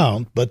hard to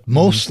count, but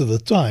most of the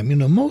time,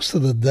 most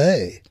of the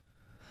day,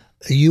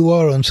 you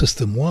are on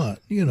system 1.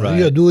 Right.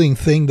 You're doing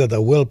things that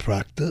are well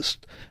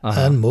practiced,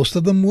 and most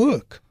of them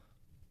work.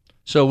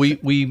 So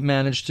we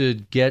managed to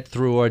get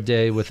through our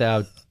day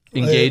without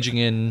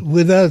engaging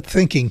without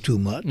thinking too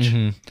much,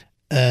 mm-hmm.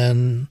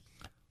 and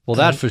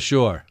that for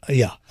sure.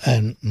 Yeah,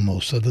 and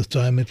most of the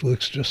time it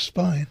works just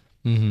fine.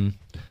 Mm-hmm.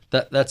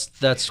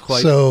 That's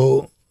quite.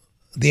 So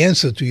the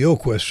answer to your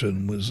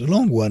question was a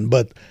long one,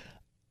 but.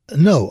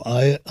 No,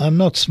 I'm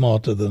not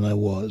smarter than I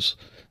was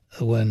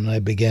when I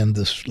began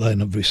this line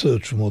of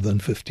research more than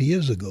 50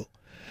 years ago,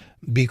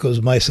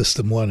 because my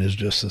system 1 is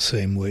just the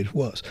same way it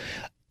was.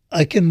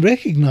 I can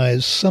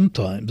recognize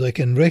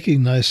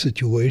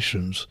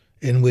situations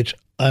in which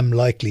I'm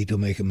likely to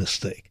make a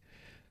mistake.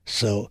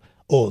 So,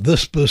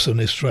 this person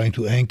is trying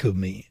to anchor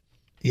me.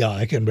 Yeah,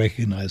 I can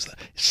recognize that.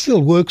 It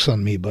still works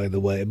on me, by the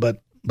way,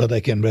 but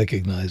I can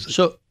recognize it.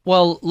 So,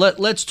 well,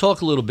 let's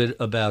talk a little bit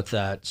about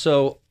that.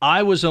 So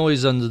I was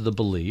always under the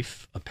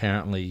belief,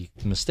 apparently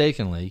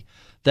mistakenly,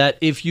 that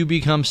if you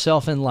become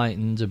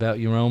self-enlightened about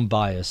your own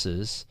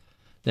biases,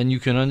 then you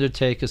can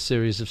undertake a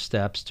series of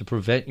steps to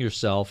prevent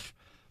yourself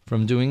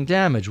from doing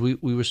damage. We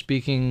were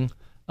speaking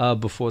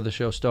before the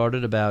show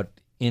started about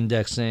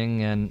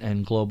indexing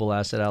and global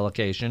asset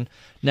allocation.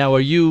 Now, are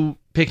you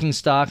picking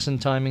stocks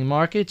and timing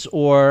markets,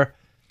 or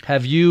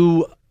have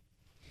you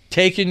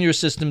taken your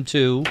system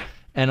 2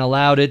 and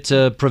allowed it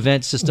to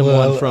prevent system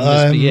 1 from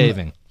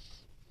misbehaving?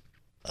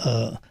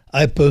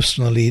 I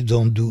personally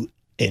don't do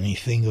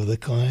anything of the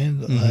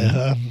kind. Mm-hmm.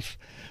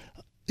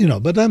 I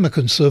have, but I'm a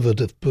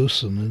conservative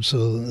person, and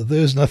so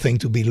there's nothing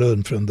to be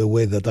learned from the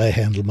way that I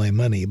handle my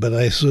money. But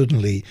I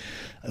certainly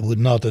would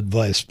not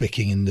advise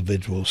picking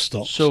individual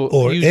stocks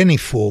or any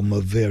form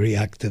of very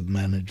active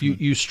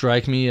management. You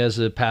strike me as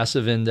a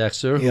passive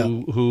indexer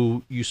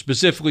who you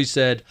specifically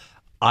said,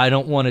 I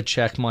don't want to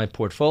check my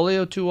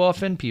portfolio too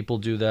often. People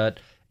do that,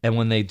 and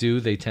when they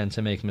do, they tend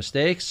to make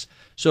mistakes.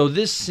 So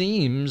this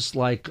seems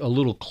like a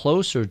little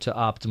closer to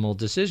optimal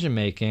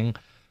decision-making.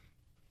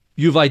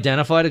 You've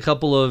identified a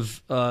couple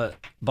of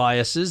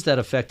biases that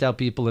affect how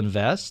people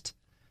invest,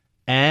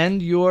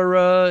 and you're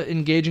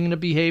engaging in a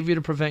behavior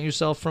to prevent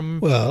yourself from...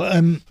 Well,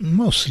 I'm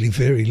mostly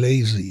very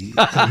lazy.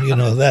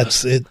 And,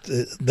 that's it.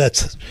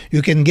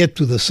 You can get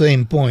to the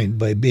same point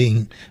by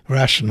being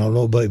rational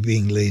or by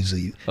being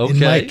lazy. Okay. In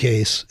my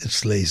case,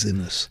 it's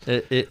laziness.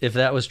 If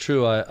that was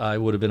true, I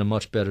would have been a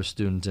much better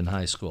student in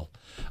high school.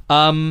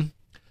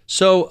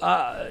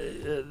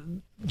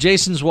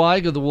 Jason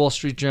Zweig of the Wall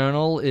Street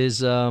Journal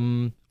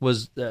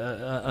was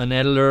an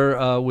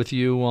editor with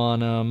you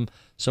on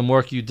some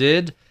work you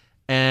did.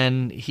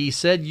 And he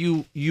said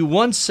you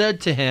once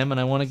said to him, and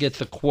I want to get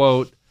the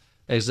quote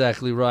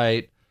exactly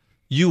right,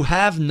 you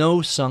have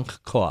no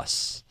sunk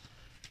costs.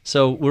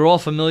 So we're all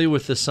familiar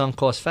with the sunk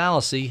cost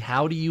fallacy.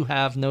 How do you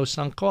have no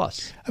sunk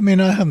costs? I mean,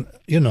 I have,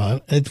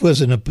 it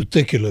was in a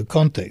particular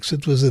context.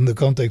 It was in the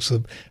context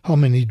of how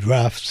many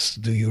drafts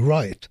do you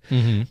write?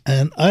 Mm-hmm.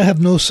 And I have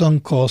no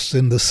sunk costs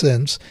in the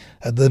sense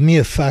that the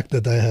mere fact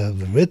that I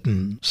have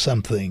written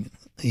something,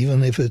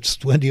 even if it's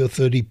 20 or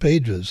 30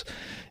 pages,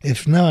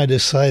 if now I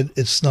decide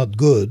it's not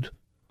good,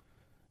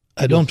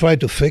 I don't try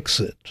to fix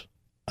it.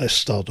 I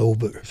start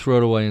over. Throw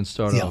it away and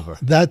start over.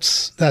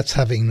 That's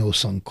having no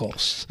sunk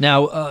costs.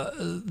 Now,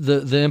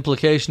 the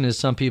implication is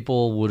some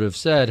people would have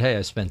said, hey,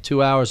 I spent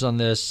 2 hours on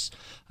this.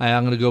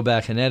 I'm going to go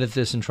back and edit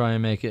this and try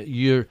and make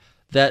it.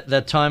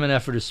 That time and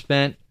effort is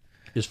spent.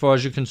 As far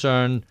as you're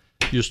concerned,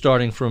 you're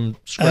starting from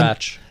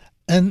scratch.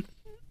 And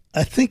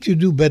I think you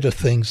do better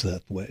things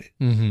that way.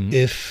 Mm-hmm.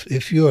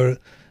 If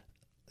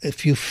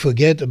you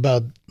forget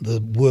about the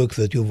work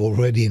that you've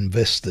already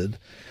invested,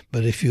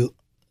 but if you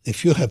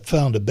have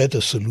found a better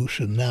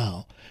solution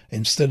now,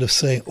 instead of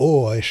saying,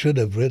 oh, I should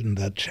have written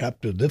that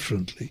chapter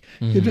differently,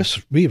 you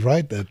just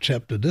rewrite that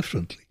chapter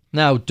differently.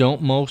 Now,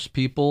 don't most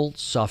people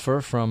suffer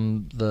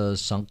from the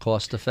sunk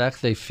cost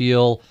effect? They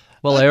feel,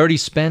 well, I already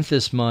spent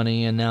this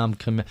money and now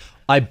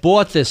I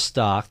bought this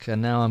stock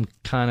and now I'm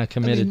kind of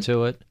committed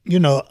to it. You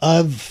know,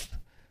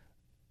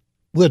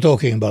 we're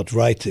talking about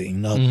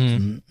writing,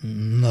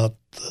 not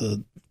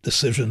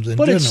decisions in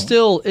general. But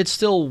it's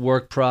still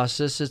work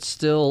process. It's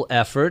still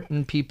effort,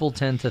 and people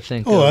tend to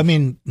think. I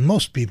mean,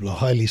 most people are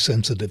highly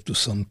sensitive to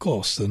some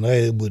cost, and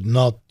I would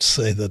not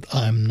say that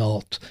I'm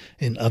not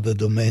in other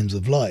domains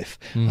of life.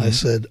 I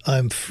said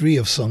I'm free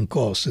of some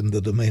cost in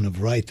the domain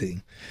of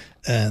writing,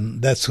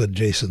 and that's what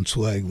Jason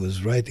Zweig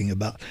was writing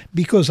about.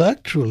 Because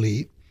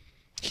actually,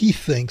 he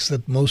thinks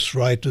that most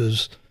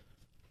writers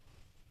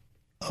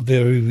are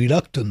very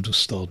reluctant to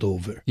start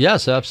over.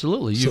 Yes,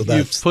 absolutely.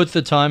 You've put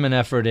the time and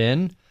effort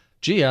in.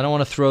 Gee, I don't want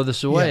to throw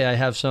this away. Yeah. I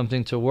have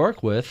something to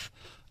work with.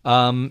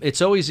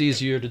 It's always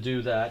easier to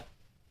do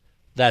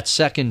that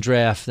second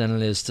draft than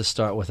it is to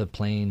start with a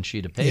plain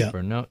sheet of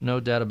paper. Yeah. No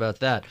doubt about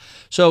that.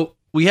 So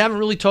we haven't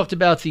really talked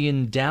about the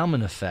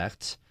endowment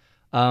effect,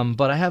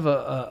 but I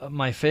have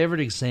my favorite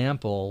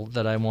example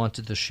that I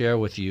wanted to share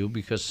with you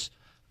because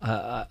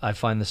I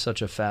find this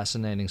such a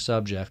fascinating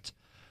subject.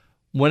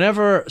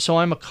 So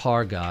I'm a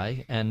car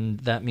guy,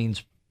 and that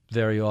means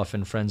very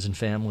often friends and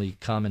family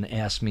come and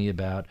ask me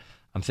about,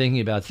 I'm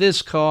thinking about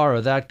this car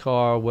or that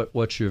car,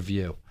 what's your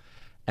view?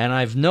 And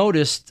I've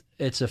noticed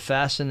it's a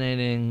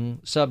fascinating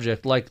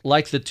subject, like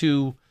the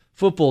two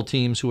football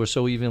teams who are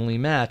so evenly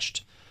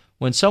matched.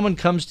 When someone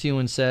comes to you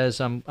and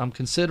says, I'm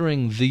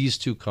considering these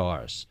two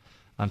cars,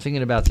 I'm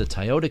thinking about the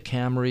Toyota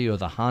Camry or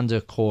the Honda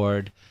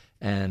Accord,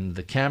 and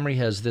the Camry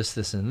has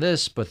this, and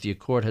this, but the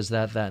Accord has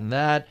that, and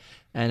that,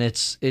 and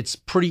it's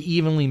pretty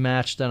evenly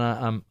matched, and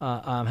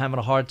I'm having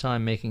a hard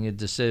time making a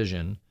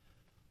decision.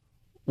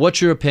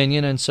 What's your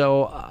opinion? And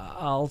so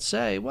I'll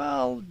say,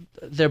 well,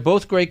 they're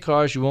both great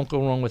cars. You won't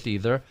go wrong with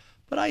either,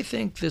 but I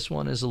think this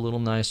one is a little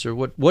nicer.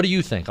 What do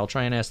you think? I'll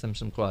try and ask them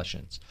some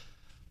questions.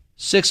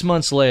 6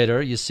 months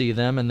later, you see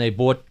them, and they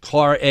bought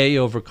car A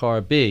over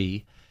car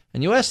B,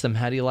 and you ask them,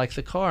 how do you like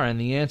the car? And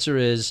the answer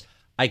is,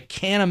 I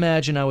can't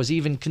imagine I was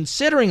even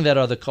considering that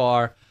other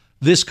car.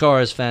 This car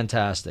is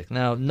fantastic.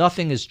 Now,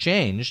 nothing has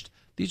changed.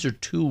 These are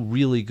two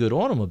really good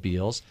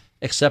automobiles,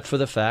 except for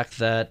the fact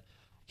that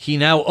he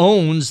now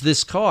owns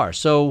this car.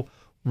 So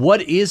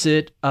what is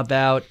it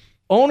about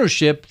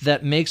ownership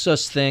that makes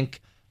us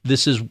think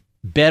this is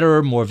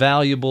better, more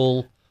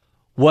valuable,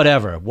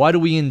 whatever? Why do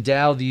we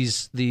endow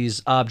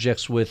these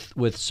objects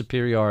with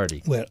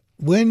superiority? Well,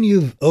 when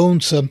you've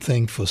owned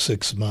something for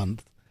 6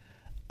 months,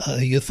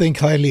 you think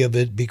highly of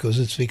it because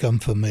it's become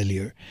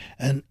familiar.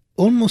 And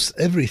almost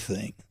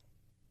everything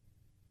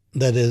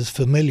that is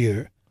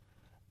familiar,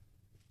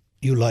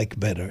 you like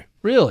better.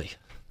 Really?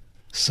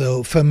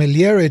 So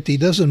familiarity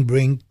doesn't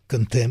bring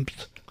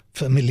contempt.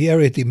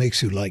 Familiarity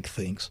makes you like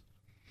things.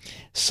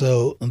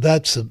 So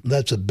that's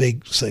a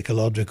big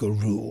psychological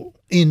rule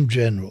in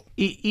general.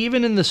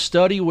 Even in the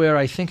study where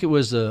I think it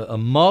was a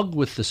mug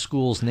with the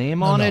school's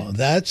name on it? No,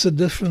 that's a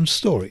different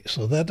story.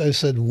 So that I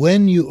said,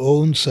 when you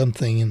own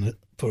something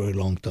for a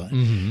long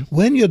time,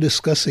 when you're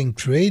discussing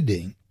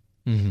trading,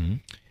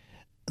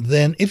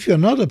 then if you're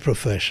not a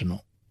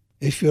professional,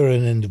 if you're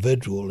an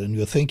individual and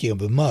you're thinking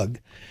of a mug,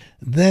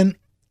 then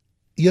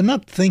you're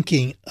not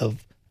thinking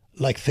of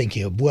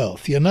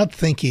wealth. You're not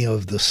thinking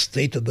of the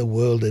state of the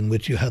world in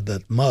which you have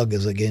that mug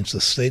as against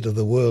the state of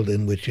the world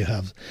in which you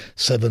have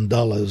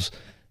 $7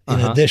 in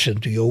addition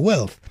to your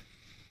wealth.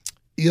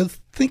 You're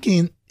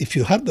thinking, if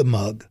you have the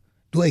mug,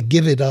 do I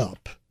give it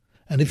up?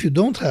 And if you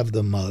don't have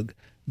the mug,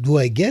 do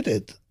I get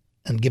it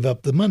and give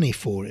up the money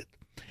for it?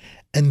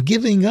 And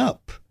giving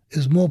up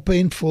is more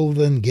painful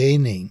than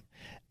gaining.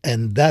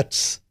 And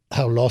that's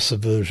how loss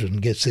aversion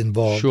gets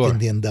involved in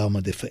the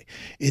endowment effect.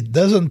 It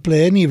doesn't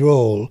play any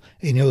role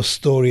in your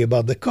story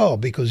about the car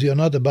because you're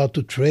not about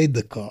to trade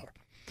the car.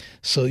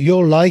 So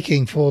your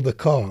liking for the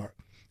car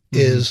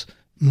is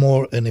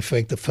more an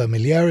effect of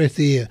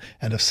familiarity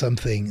and of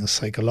a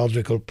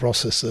psychological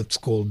process that's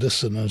called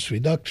dissonance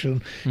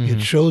reduction. You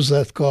chose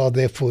that car,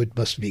 therefore it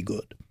must be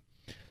good.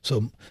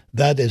 So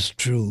that is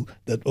true,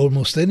 that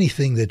almost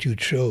anything that you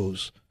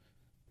chose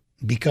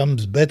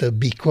becomes better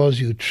because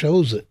you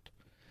chose it.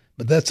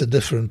 But that's a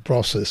different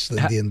process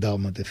than the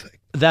endowment effect.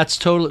 That's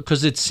totally,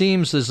 because it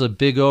seems there's a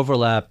big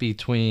overlap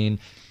between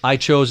I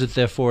chose it,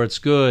 therefore it's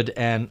good,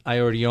 and I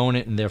already own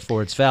it, and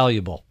therefore it's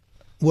valuable.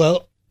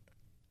 Well,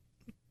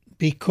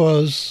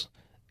 because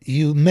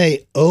you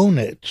may own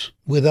it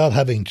without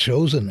having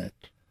chosen it.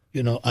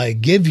 I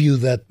give you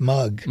that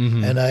mug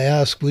and I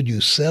ask, would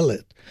you sell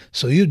it?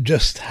 So you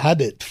just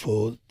had it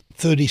for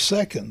 30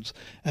 seconds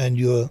and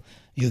you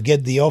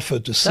get the offer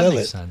to sell that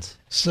makes it. Sense.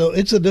 So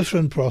it's a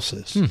different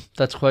process.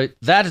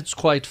 That is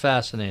quite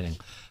fascinating.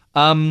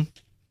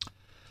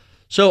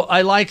 So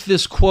I like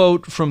this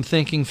quote from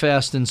Thinking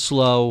Fast and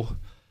Slow.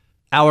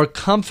 Our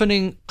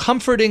comforting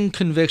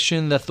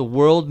conviction that the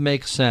world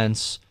makes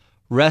sense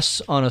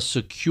rests on a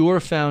secure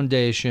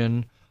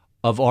foundation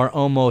of our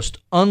almost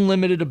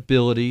unlimited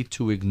ability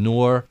to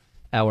ignore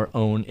our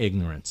own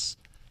ignorance.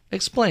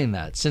 Explain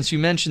that. Since you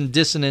mentioned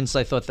dissonance,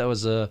 I thought that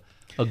was a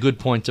good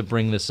point to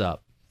bring this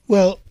up.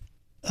 Well,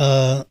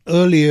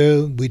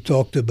 earlier we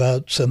talked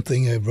about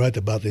something I write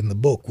about in the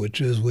book, which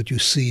is what you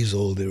see is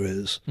all there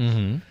is.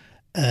 Mm-hmm.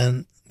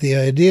 And the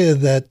idea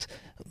that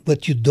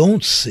what you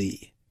don't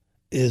see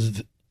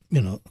is,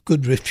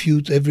 could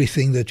refute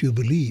everything that you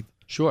believe.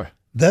 Sure.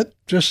 That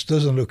just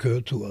doesn't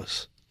occur to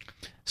us.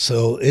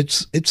 So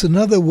it's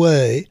another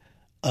way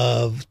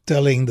of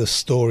telling the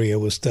story I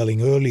was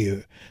telling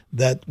earlier,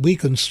 that we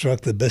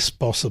construct the best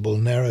possible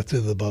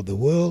narrative about the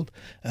world,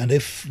 and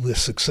if we're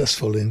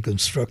successful in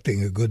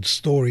constructing a good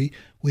story,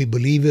 we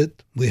believe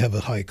it, we have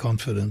a high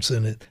confidence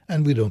in it,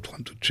 and we don't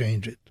want to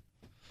change it.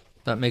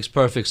 That makes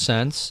perfect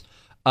sense.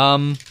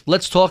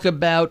 Let's talk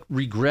about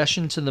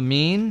regression to the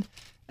mean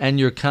and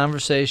your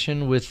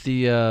conversation with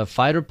the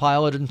fighter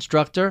pilot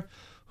instructor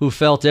who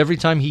felt every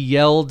time he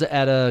yelled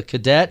at a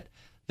cadet,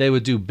 they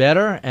would do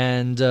better,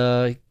 and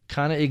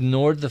kind of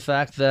ignored the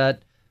fact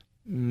that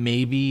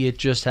maybe it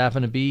just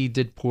happened to be he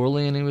did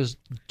poorly and he was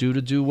due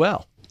to do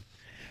well.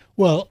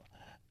 Well,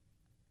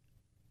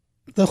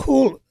 the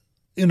whole,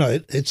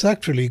 it's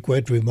actually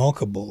quite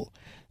remarkable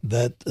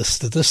that a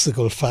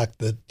statistical fact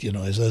that,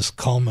 is as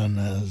common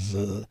as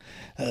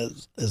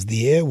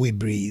the air we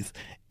breathe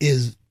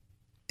is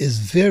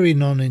very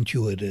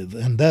non-intuitive,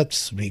 and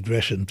that's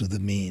regression to the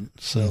mean.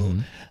 So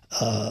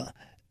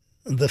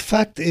the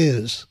fact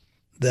is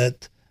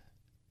that,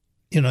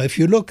 if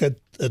you look at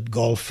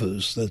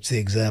golfers, that's the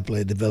example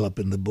I develop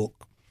in the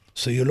book.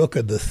 So you look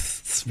at the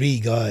three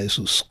guys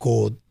who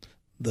scored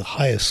the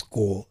highest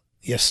score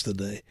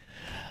yesterday.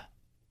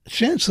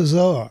 Chances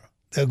are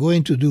they're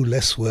going to do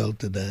less well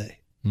today.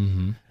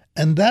 Mm-hmm.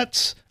 And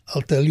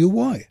I'll tell you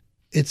why.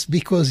 It's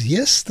because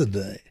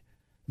yesterday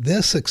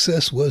their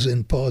success was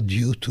in part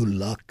due to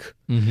luck.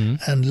 Mm-hmm.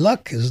 And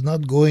luck is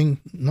not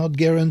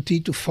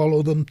guaranteed to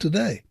follow them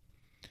today.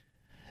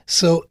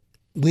 So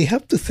we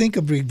have to think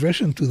of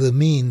regression to the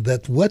mean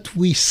that what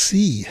we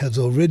see has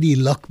already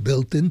luck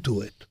built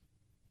into it.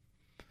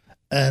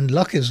 And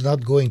luck is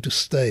not going to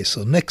stay.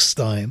 So next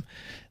time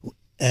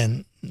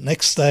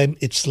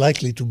it's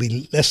likely to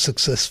be less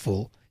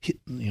successful.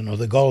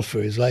 The golfer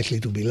is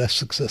likely to be less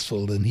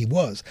successful than he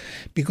was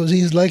because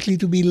he's likely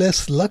to be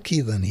less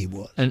lucky than he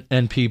was.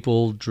 And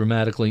people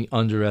dramatically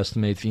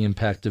underestimate the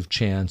impact of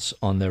chance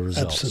on their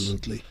results.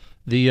 Absolutely.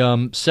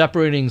 The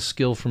separating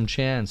skill from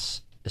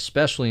chance,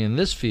 especially in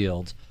this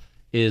field,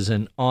 is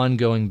an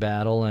ongoing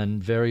battle,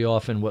 and very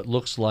often what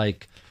looks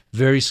like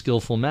very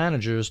skillful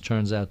managers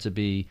turns out to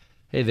be,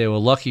 hey, they were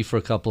lucky for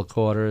a couple of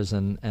quarters,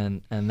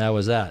 and that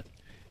was that.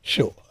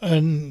 Sure.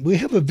 And we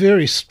have a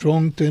very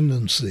strong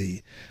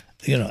tendency,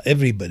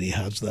 everybody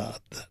has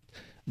that.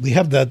 We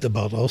have that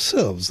about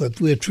ourselves, that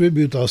we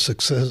attribute our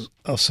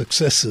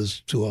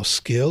successes to our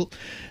skill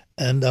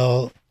and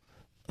our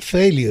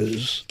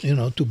failures,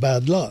 to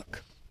bad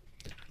luck.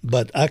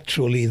 But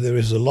actually, there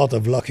is a lot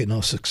of luck in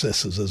our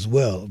successes as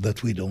well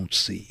that we don't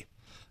see.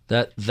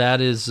 That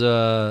is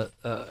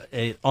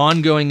an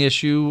ongoing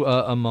issue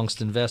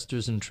amongst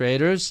investors and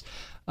traders.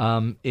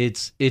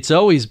 It's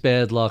always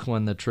bad luck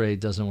when the trade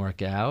doesn't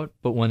work out,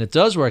 but when it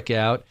does work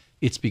out,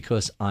 it's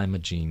because I'm a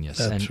genius.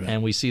 That's right.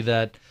 And we see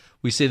that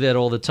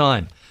all the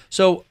time.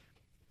 So,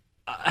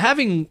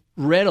 having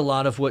read a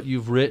lot of what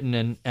you've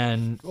written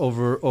and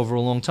over a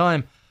long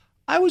time,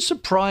 I was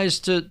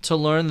surprised to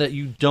learn that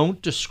you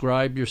don't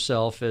describe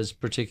yourself as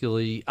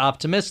particularly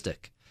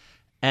optimistic.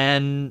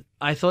 And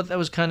I thought that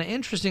was kind of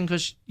interesting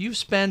because you've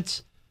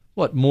spent,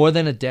 more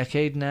than a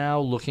decade now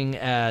looking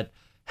at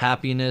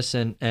happiness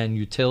and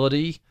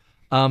utility.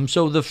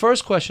 So the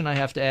first question I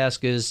have to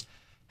ask is,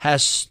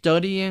 has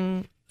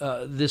studying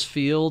this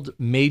field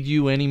made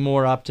you any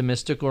more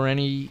optimistic or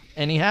any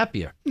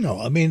happier? No,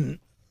 I mean,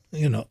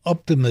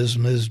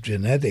 optimism is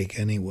genetic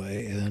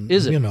anyway. And,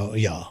 is it?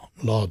 Yeah,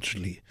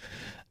 largely.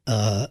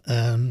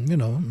 I'm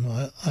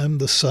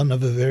the son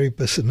of a very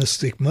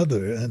pessimistic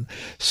mother. And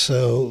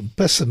so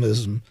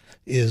pessimism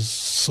is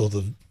sort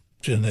of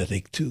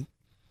genetic too.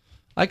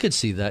 I could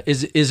see that.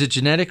 Is it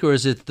genetic or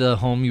is it the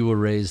home you were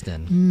raised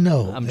in?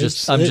 No, I'm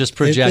just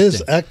projecting.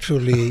 It's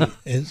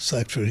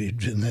actually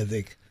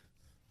genetic.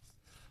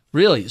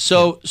 Really?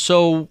 So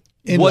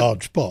in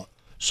large part.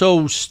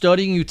 So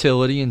studying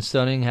utility and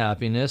studying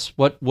happiness,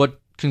 what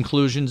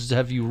conclusions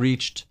have you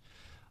reached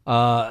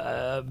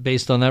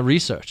based on that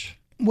research?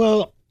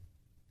 Well,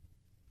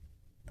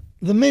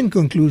 the main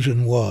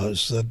conclusion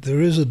was that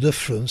there is a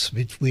difference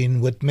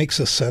between what makes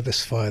us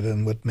satisfied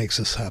and what makes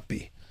us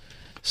happy.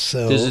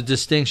 So there's a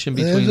distinction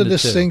between there's the a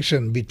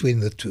distinction between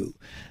the two.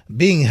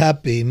 Being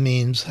happy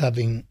means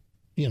having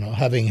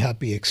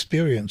happy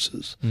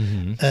experiences.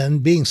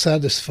 And being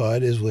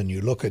satisfied is when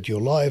you look at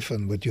your life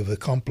and what you've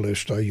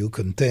accomplished. Are you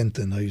content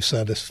and are you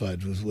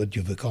satisfied with what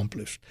you've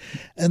accomplished?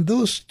 And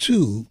those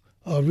two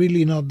are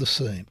really not the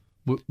same.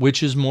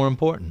 Which is more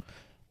important?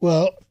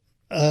 Well,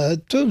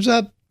 it turns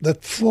out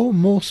that for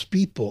most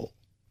people,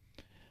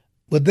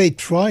 what they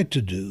try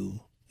to do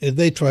is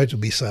they try to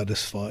be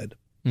satisfied.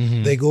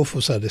 They go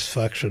for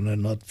satisfaction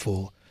and not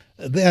for...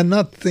 They are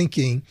not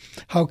thinking,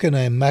 how can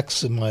I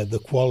maximize the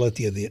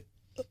quality of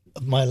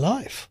my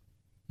life?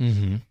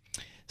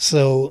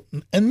 So,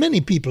 and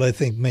many people, I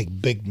think,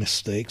 make big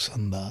mistakes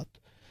on that.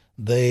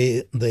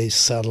 They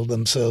saddle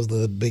themselves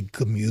with a big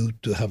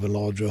commute to have a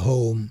larger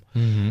home.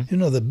 You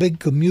know, the big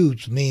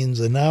commute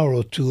means an hour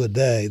or two a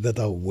day that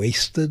are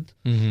wasted.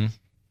 You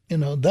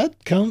know, that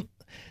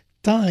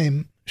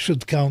time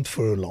should count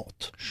for a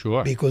lot.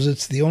 Sure. Because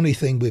it's the only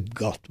thing we've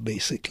got,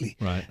 basically.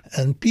 Right.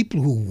 And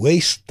people who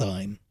waste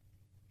time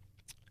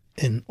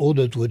in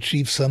order to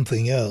achieve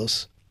something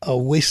else are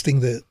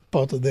wasting the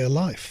part of their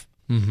life.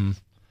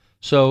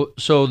 So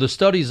the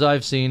studies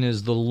I've seen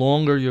is the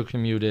longer your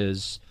commute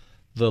is,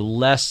 the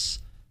less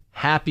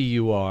happy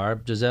you are.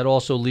 Does that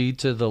also lead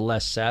to the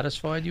less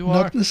satisfied you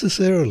are? Not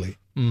necessarily.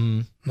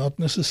 Not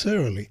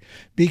necessarily.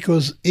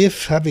 Because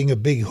if having a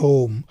big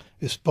home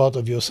is part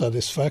of your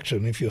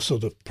satisfaction, if you're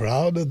sort of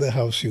proud of the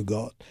house you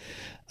got,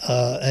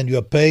 and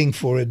you're paying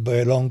for it by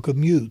a long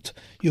commute,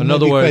 you may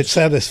be quite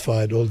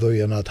satisfied, although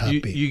you're not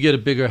happy. You get a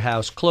bigger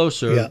house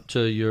closer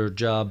to your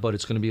job, but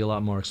it's going to be a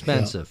lot more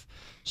expensive.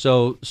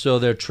 So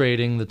they're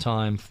trading the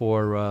time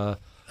for...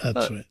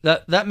 That's right.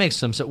 That makes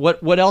some sense.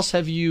 What else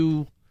have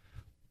you...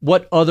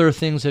 What other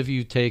things have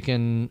you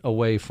taken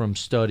away from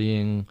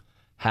studying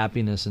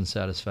happiness and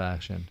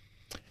satisfaction?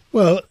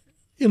 Well,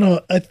 you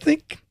know, I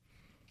think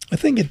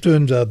it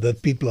turns out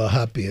that people are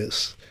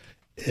happiest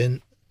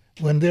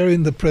when they're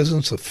in the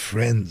presence of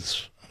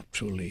friends,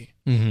 actually.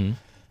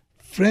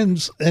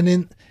 Friends,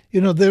 and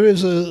there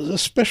is a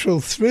special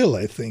thrill,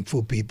 I think,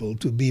 for people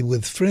to be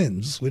with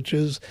friends, which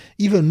is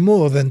even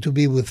more than to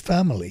be with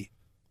family.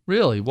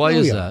 Really? Why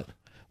is that?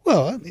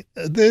 Well,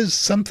 there's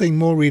something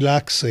more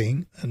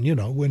relaxing. And,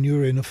 when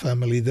you're in a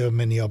family, there are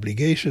many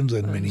obligations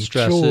and many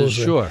chores.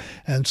 Sure.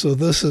 And so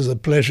this is a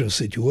pleasure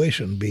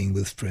situation, being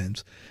with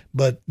friends.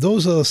 But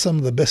those are some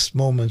of the best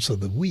moments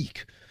of the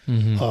week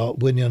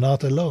when you're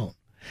not alone.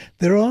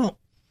 There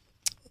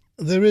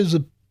is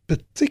a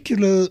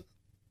particular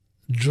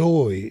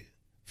joy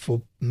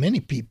for many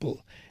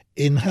people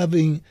in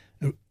having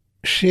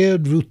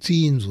shared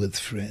routines with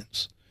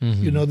friends.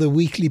 The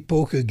weekly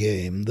poker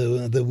game,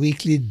 the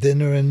weekly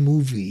dinner and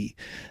movie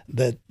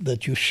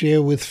that you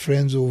share with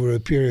friends over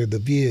a period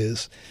of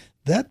years,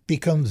 that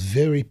becomes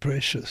very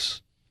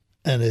precious.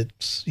 And it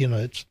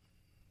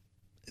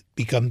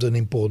becomes an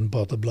important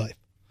part of life.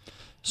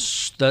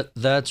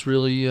 That's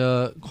really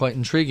quite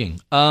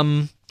intriguing.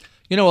 A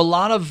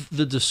lot of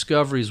the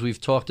discoveries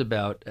we've talked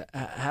about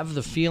have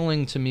the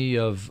feeling to me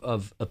of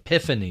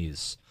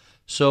epiphanies.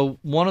 So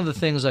one of the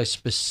things I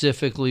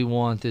specifically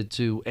wanted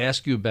to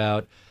ask you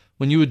about,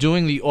 when you were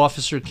doing the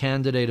officer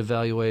candidate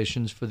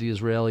evaluations for the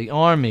Israeli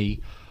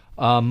army,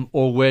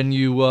 or when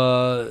you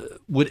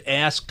would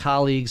ask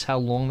colleagues how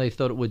long they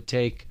thought it would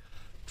take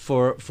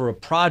for a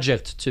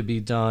project to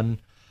be done,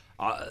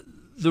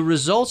 the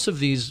results of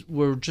these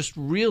were just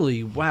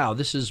really, wow,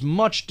 this is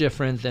much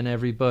different than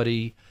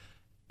everybody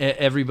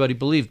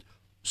believed.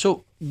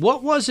 So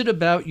what was it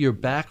about your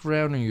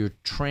background or your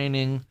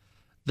training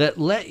that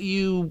let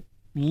you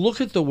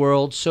look at the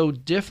world so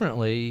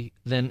differently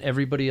than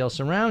everybody else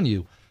around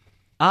you?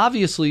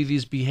 Obviously,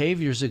 these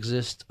behaviors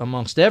exist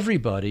amongst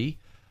everybody.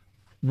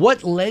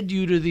 What led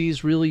you to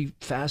these really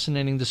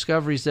fascinating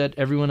discoveries that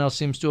everyone else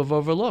seems to have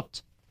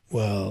overlooked?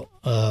 Well,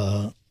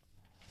 I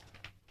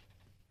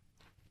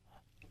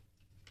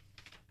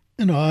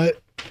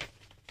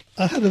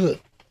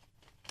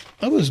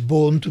was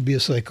born to be a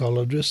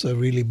psychologist. I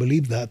really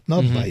believe that,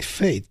 not by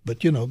fate, but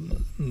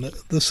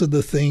this is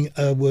the thing.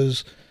 I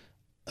was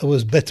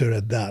better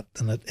at that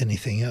than at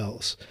anything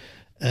else,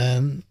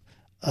 and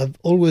I've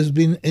always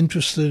been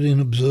interested in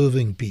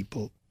observing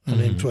people and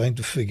in trying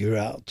to figure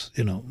out,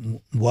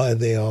 why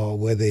they are,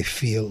 where they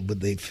feel what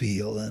they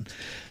feel,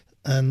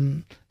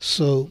 and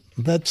so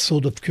that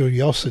sort of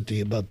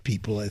curiosity about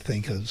people, I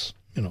think, has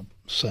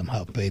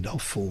somehow paid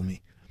off for me.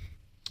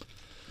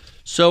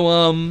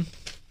 So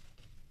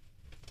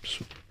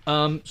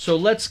so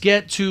let's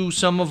get to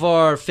some of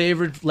our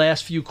favorite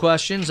last few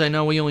questions. I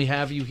know we only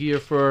have you here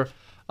for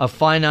a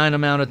finite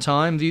amount of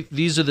time.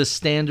 These are the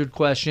standard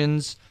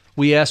questions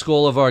we ask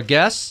all of our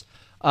guests.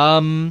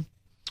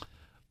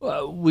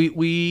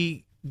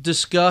 We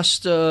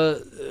discussed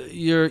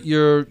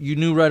you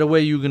knew right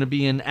away you were going to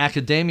be in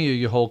academia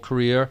your whole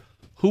career.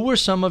 Who were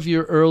some of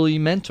your early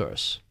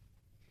mentors?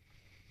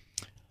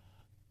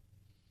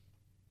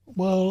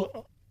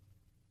 Well,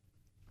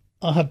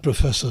 I had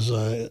professors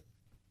I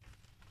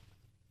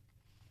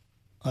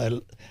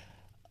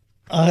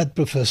had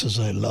professors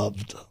I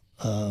loved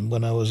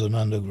when I was an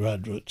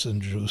undergraduate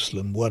in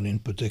Jerusalem. One in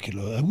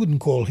particular, I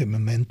wouldn't call him a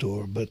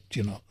mentor, but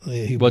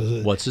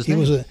what's his name?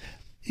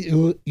 He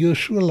was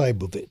Yoshua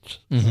Leibovitz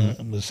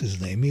was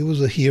his name. He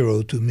was a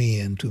hero to me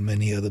and to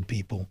many other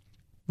people.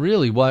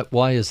 Really?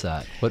 Why is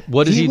that?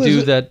 What did he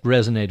do that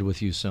resonated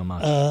with you so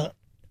much?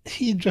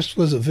 He just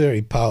was a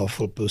very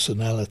powerful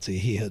personality.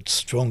 He had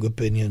strong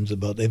opinions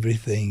about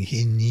everything.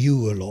 He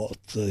knew a lot.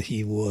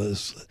 He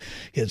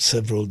had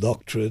several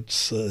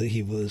doctorates.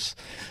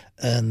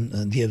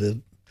 And he had a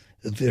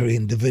very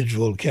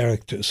individual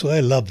character. So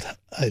I loved.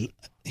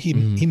 He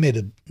made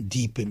a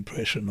deep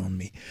impression on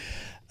me.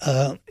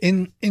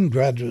 In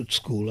graduate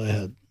school, I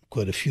had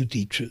quite a few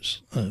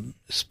teachers,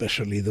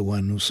 especially the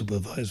one who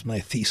supervised my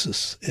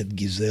thesis at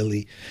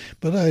Giselli.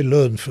 But I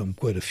learned from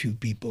quite a few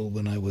people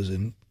when I was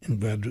in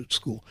graduate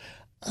school.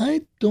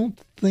 I don't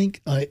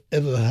think I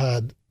ever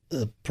had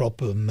a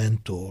proper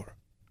mentor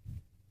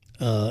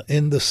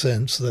in the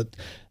sense that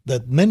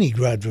many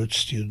graduate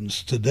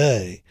students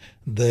today,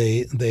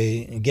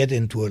 they get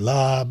into a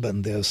lab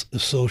and they're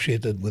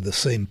associated with the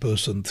same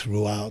person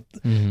throughout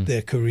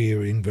their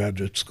career in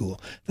graduate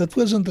school. That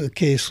wasn't the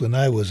case when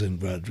I was in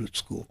graduate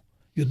school.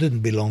 You didn't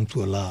belong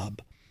to a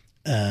lab,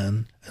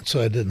 and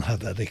so I didn't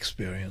have that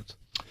experience.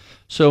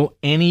 So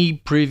any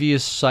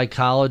previous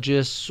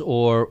psychologists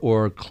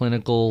or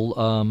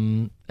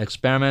clinical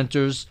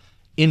experimenters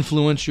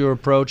influence your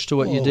approach to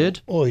what you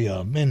did? Oh,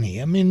 yeah,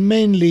 many. I mean,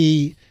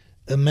 mainly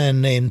a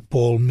man named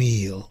Paul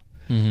Meehl,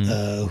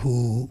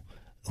 who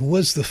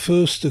was the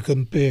first to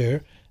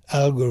compare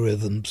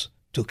algorithms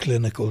to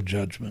clinical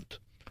judgment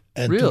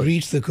and to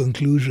reach the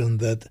conclusion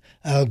that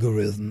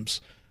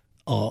algorithms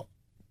are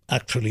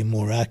actually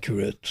more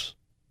accurate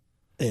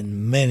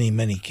in many,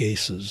 many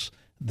cases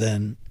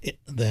than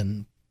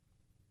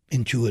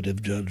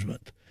intuitive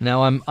judgment.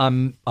 Now, I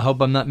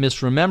hope I'm not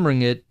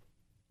misremembering it.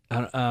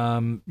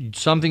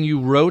 Something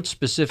you wrote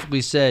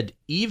specifically said,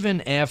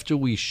 even after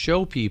we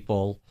show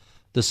people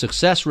the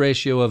success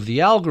ratio of the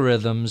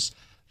algorithms,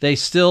 they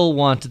still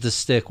wanted to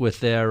stick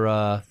with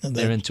their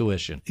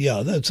intuition.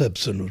 Yeah, that's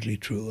absolutely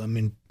true. I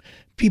mean,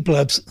 people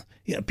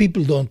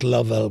don't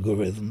love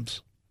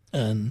algorithms,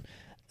 and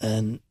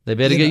they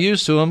better get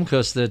used to them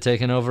because they're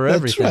taking over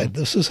everything. That's right.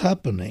 This is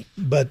happening.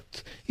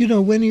 But,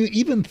 when you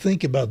even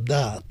think about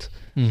that,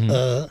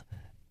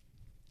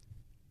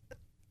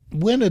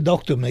 when a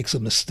doctor makes a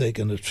mistake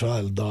and a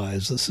child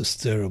dies, this is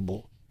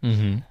terrible.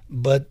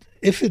 But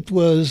if it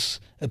was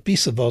a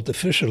piece of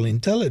artificial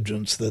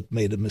intelligence that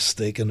made a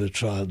mistake and a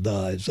child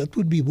dies, that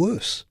would be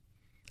worse,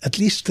 at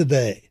least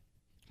today.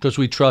 Because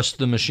we trust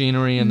the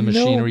machinery and the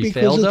machinery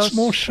failed us? No, because it's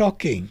more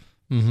shocking.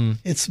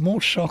 It's more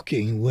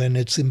shocking when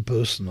it's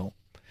impersonal.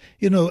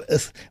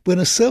 When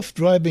a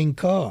self-driving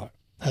car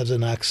has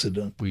an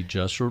accident. We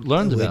just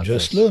learned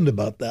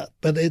about that.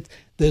 But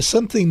there's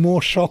something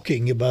more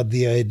shocking about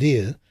the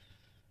idea.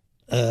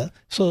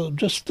 So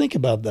just think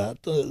about that.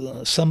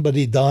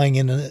 Somebody dying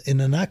in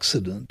an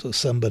accident, or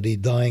somebody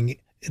dying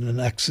in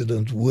an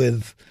accident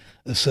with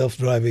a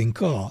self-driving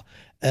car.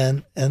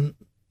 And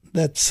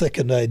that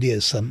second idea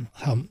is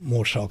somehow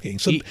more shocking.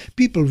 So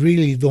people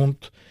really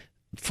don't.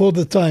 For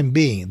the time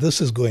being, this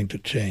is going to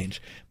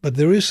change. But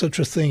there is such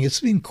a thing.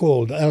 It's been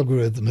called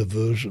algorithm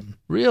aversion.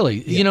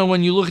 Really? Yeah.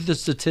 When you look at the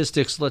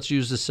statistics, let's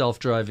use the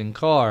self-driving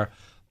car.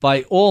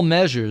 By all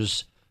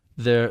measures,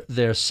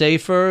 they're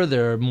safer,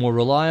 they're more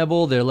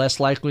reliable, they're less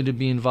likely to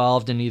be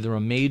involved in either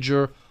a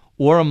major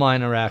or a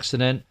minor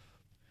accident.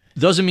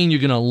 Doesn't mean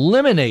you're going to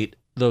eliminate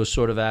those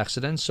sort of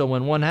accidents. So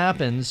when one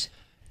happens,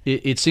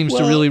 it seems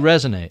to really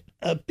resonate.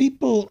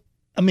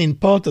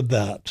 Part of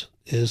that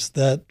is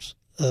that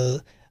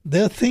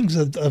there are things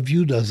that are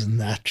viewed as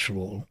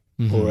natural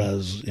or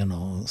as,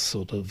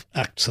 sort of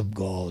acts of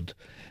God.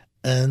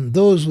 And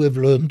those we've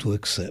learned to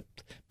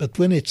accept. But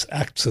when it's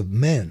acts of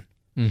men,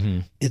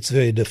 it's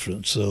very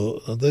different. So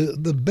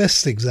the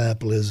best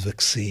example is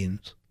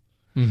vaccines.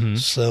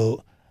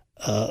 So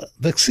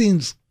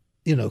vaccines,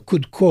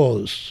 could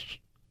cause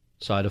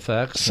side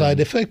effects.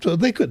 Or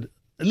they could.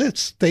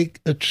 Let's take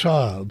a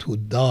child who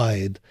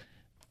died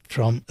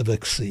from a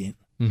vaccine.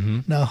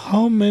 Now,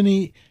 how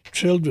many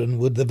children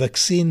would the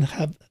vaccine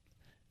have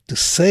to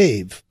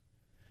save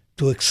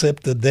to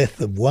accept the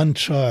death of one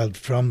child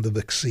from the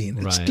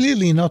vaccine? It's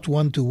clearly not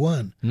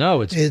 1-to-1.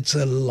 No, it's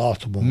a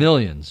lot more.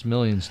 Millions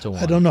to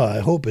 1. I don't know.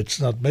 I hope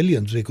it's not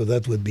millions, because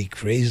that would be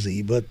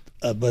crazy. But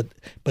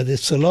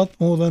it's a lot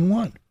more than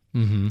one.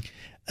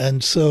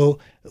 And so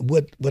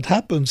what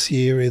happens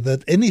here is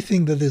that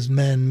anything that is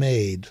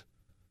man-made,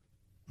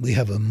 we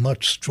have a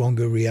much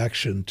stronger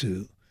reaction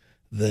to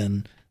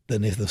than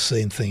if the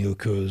same thing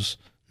occurs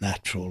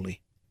naturally.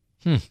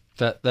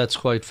 That's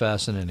quite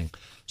fascinating.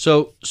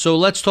 So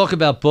let's talk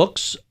about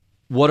books.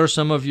 What are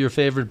some of your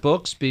favorite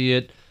books, be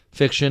it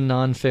fiction,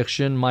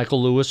 nonfiction,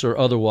 Michael Lewis, or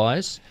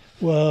otherwise?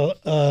 Well,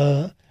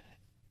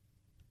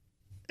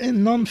 in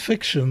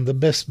nonfiction, the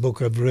best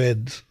book I've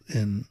read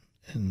in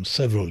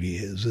several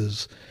years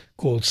is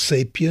called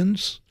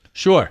 *Sapiens*.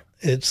 Sure.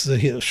 It's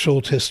the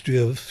short history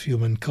of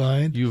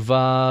humankind.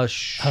 Yuval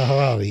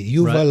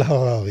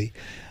Harari.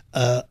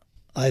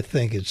 I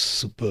think it's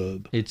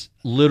superb. It's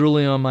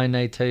literally on my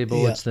night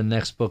table. Yeah. It's the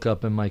next book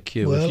up in my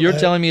queue. Well, if you're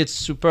telling me it's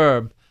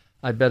superb,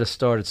 I better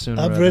start it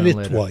sooner rather than later. I've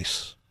read it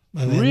twice.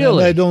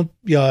 Really? And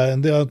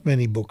and there aren't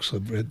many books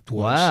I've read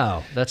twice.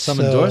 Wow, that's some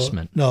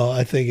endorsement. No,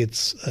 I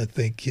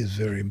think he's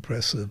very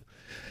impressive.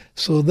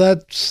 So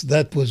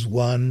that was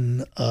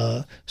one.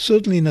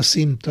 Certainly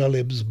Nassim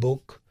Taleb's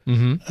book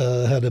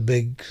had a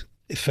big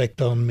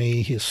effect on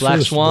me. His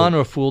Black Swan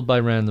or Fooled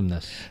by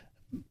Randomness?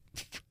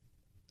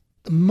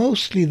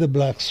 Mostly the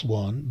Black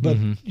Swan, but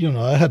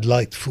I had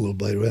liked Fooled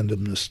by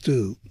Randomness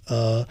too.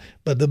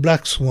 But the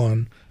Black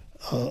Swan,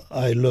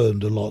 I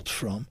learned a lot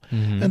from.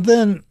 And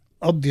then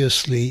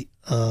obviously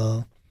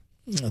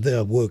there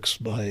are works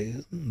by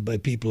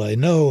people I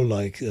know,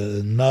 like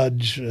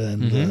Nudge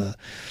and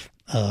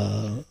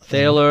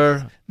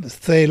Thaler,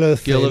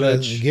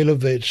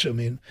 Gilovich. I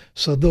mean,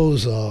 so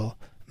those are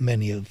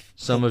many of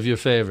some of your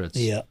favorites.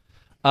 Yeah.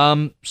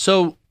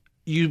 So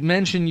you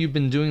mentioned you've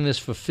been doing this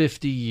for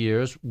 50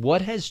 years.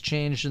 What has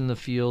changed in the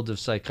field of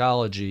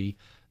psychology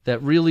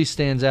that really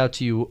stands out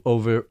to you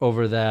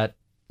over that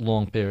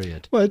long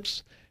period? Well,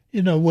 it's,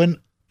 when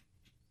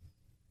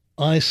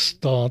I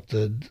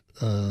started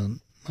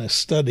my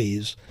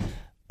studies,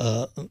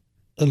 a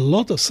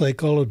lot of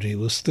psychology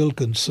was still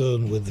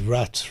concerned with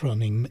rats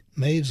running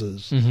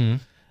mazes.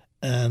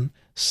 And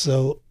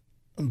so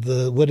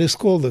what is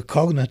called the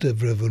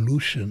cognitive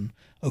revolution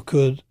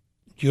occurred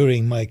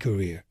during my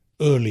career.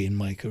 Early in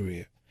my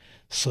career.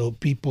 So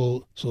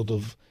people sort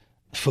of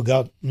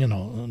forgot,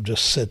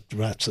 just set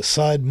rats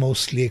aside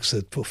mostly,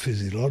 except for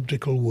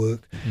physiological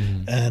work.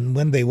 And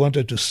when they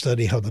wanted to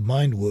study how the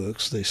mind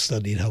works, they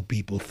studied how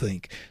people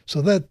think.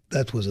 So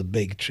that was a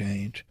big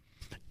change.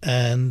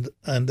 And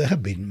there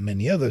have been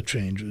many other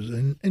changes.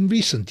 In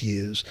recent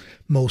years,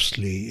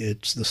 mostly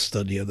it's the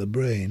study of the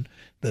brain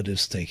that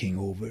is taking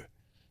over.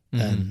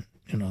 And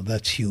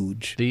that's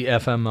huge. The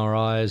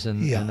fMRIs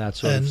and that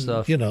sort of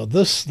stuff.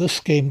 This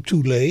came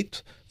too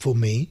late for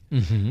me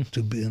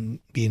to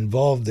be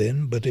involved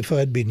in. But if I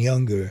had been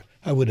younger,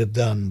 I would have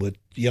done what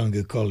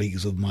younger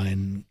colleagues of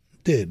mine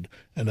did,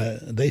 and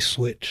they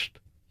switched.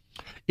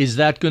 Is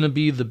that going to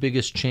be the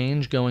biggest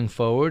change going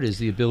forward? Is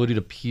the ability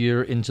to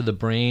peer into the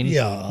brain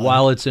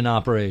while it's in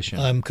operation?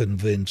 I'm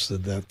convinced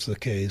that that's the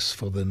case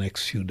for the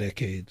next few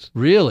decades.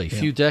 Really?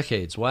 Few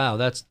decades. Wow,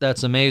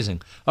 that's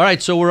amazing. All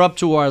right, so we're up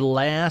to our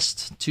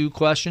last two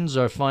questions,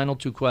 our final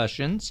two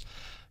questions.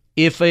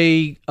 If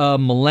a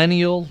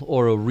millennial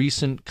or a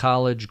recent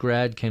college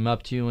grad came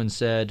up to you and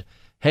said,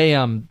 hey,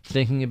 I'm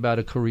thinking about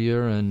a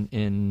career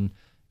in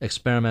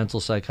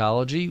experimental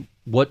psychology,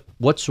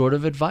 what sort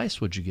of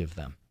advice would you give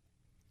them?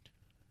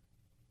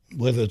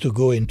 Whether to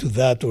go into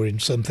that or in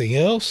something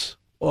else?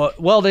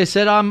 Well, they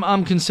said,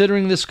 I'm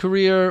considering this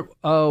career.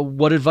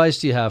 What advice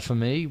do you have for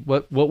me?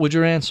 What would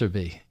your answer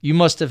be? You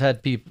must have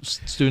had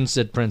students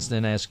at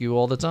Princeton ask you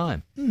all the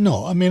time.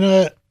 No, I mean,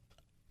 I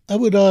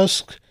would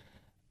ask,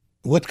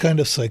 what kind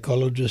of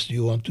psychologist do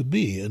you want to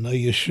be? And are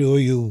you sure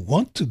you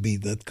want to be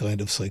that kind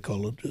of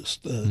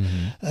psychologist?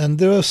 And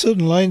there are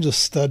certain lines of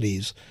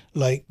studies,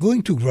 like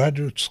going to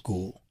graduate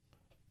school.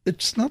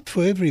 It's not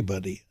for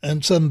everybody.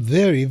 And some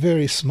very,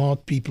 very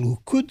smart people who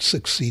could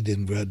succeed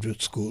in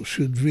graduate school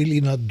should really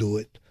not do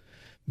it,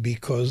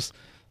 because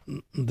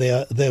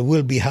they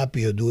will be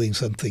happier doing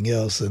something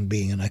else than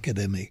being an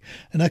academic.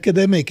 An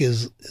academic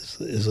is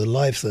a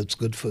life that's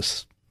good for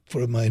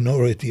a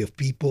minority of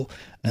people,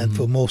 and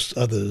for most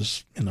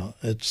others,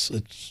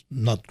 it's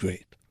not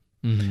great.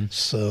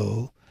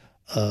 So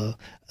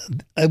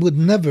I would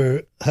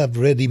never have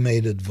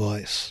ready-made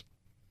advice.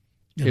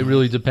 It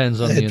really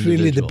depends on the individual. It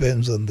really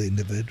depends on the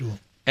individual.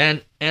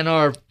 And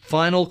our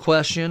final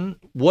question,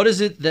 what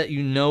is it that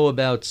you know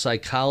about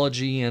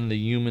psychology and the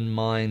human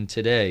mind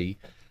today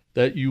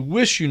that you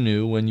wish you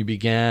knew when you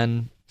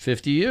began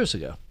 50 years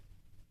ago?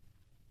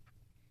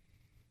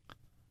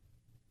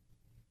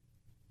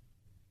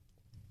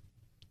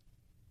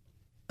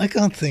 I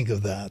can't think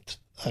of that,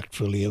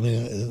 actually. I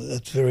mean,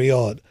 that's very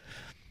odd.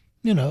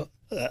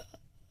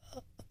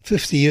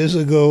 50 years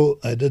ago,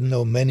 I didn't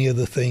know many of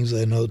the things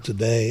I know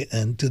today,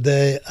 and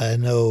today I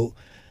know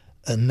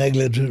a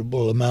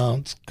negligible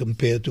amount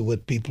compared to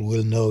what people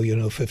will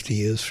know, 50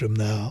 years from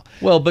now.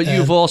 Well, but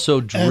you've also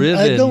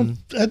driven...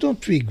 I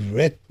don't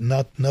regret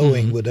not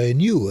knowing what I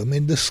knew. I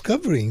mean,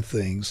 discovering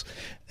things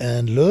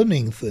and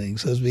learning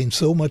things has been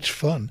so much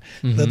fun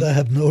that I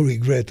have no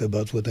regret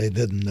about what I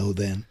didn't know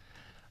then.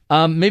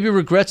 Maybe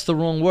regret's the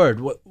wrong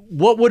word.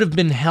 What would have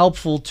been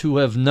helpful to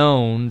have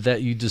known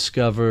that you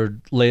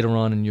discovered later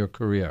on in your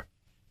career?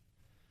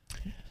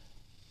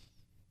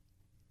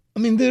 I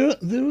mean,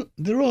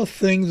 there are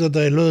things that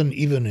I learned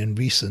even in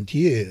recent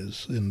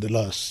years, in the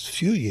last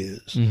few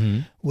years,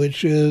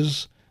 which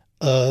is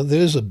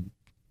there's a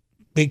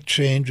big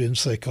change in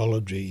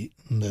psychology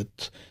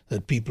that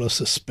people are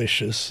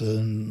suspicious,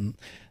 and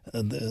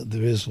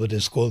there is what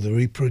is called the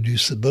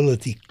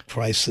reproducibility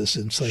crisis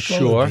in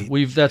psychology.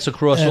 Sure, that's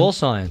across all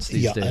science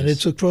these days. Yeah, and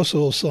it's across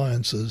all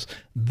sciences.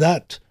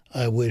 That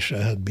I wish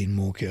I had been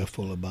more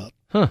careful about.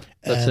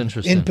 That's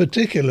interesting. In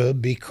particular,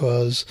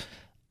 because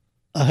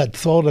I had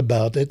thought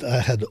about it,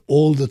 I had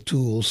all the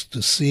tools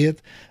to see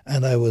it,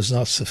 and I was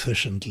not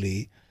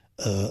sufficiently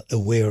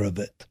aware of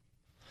it.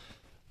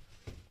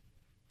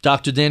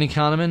 Dr. Danny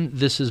Kahneman,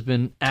 this has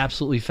been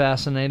absolutely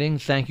fascinating.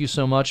 Thank you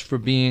so much for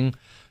being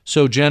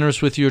so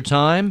generous with your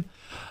time.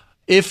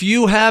 If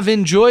you have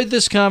enjoyed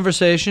this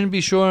conversation, be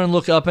sure and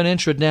look up an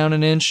inch or down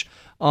an inch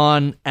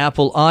on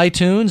Apple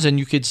iTunes, and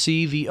you could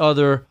see the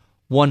other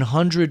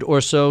 100 or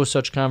so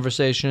such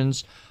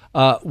conversations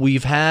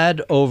we've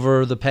had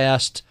over the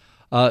past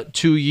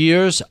 2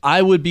 years.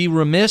 I would be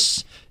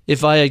remiss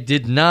if I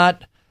did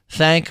not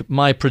thank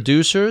my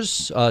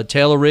producers,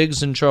 Taylor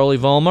Riggs and Charlie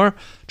Vollmer.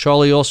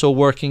 Charlie also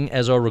working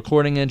as our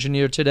recording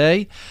engineer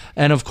today.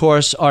 And, of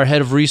course, our head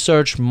of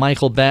research,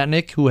 Michael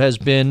Batnick, who has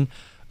been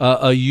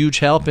a huge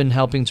help in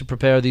helping to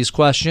prepare these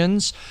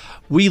questions.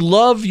 We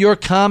love your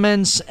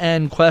comments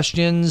and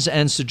questions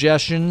and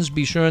suggestions.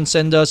 Be sure and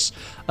send us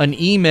an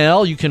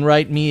email. You can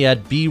write me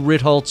at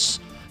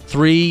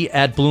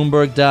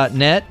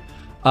britholtz3@bloomberg.net.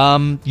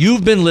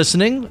 You've been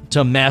listening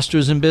to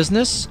Masters in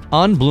Business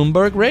on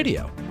Bloomberg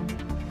Radio.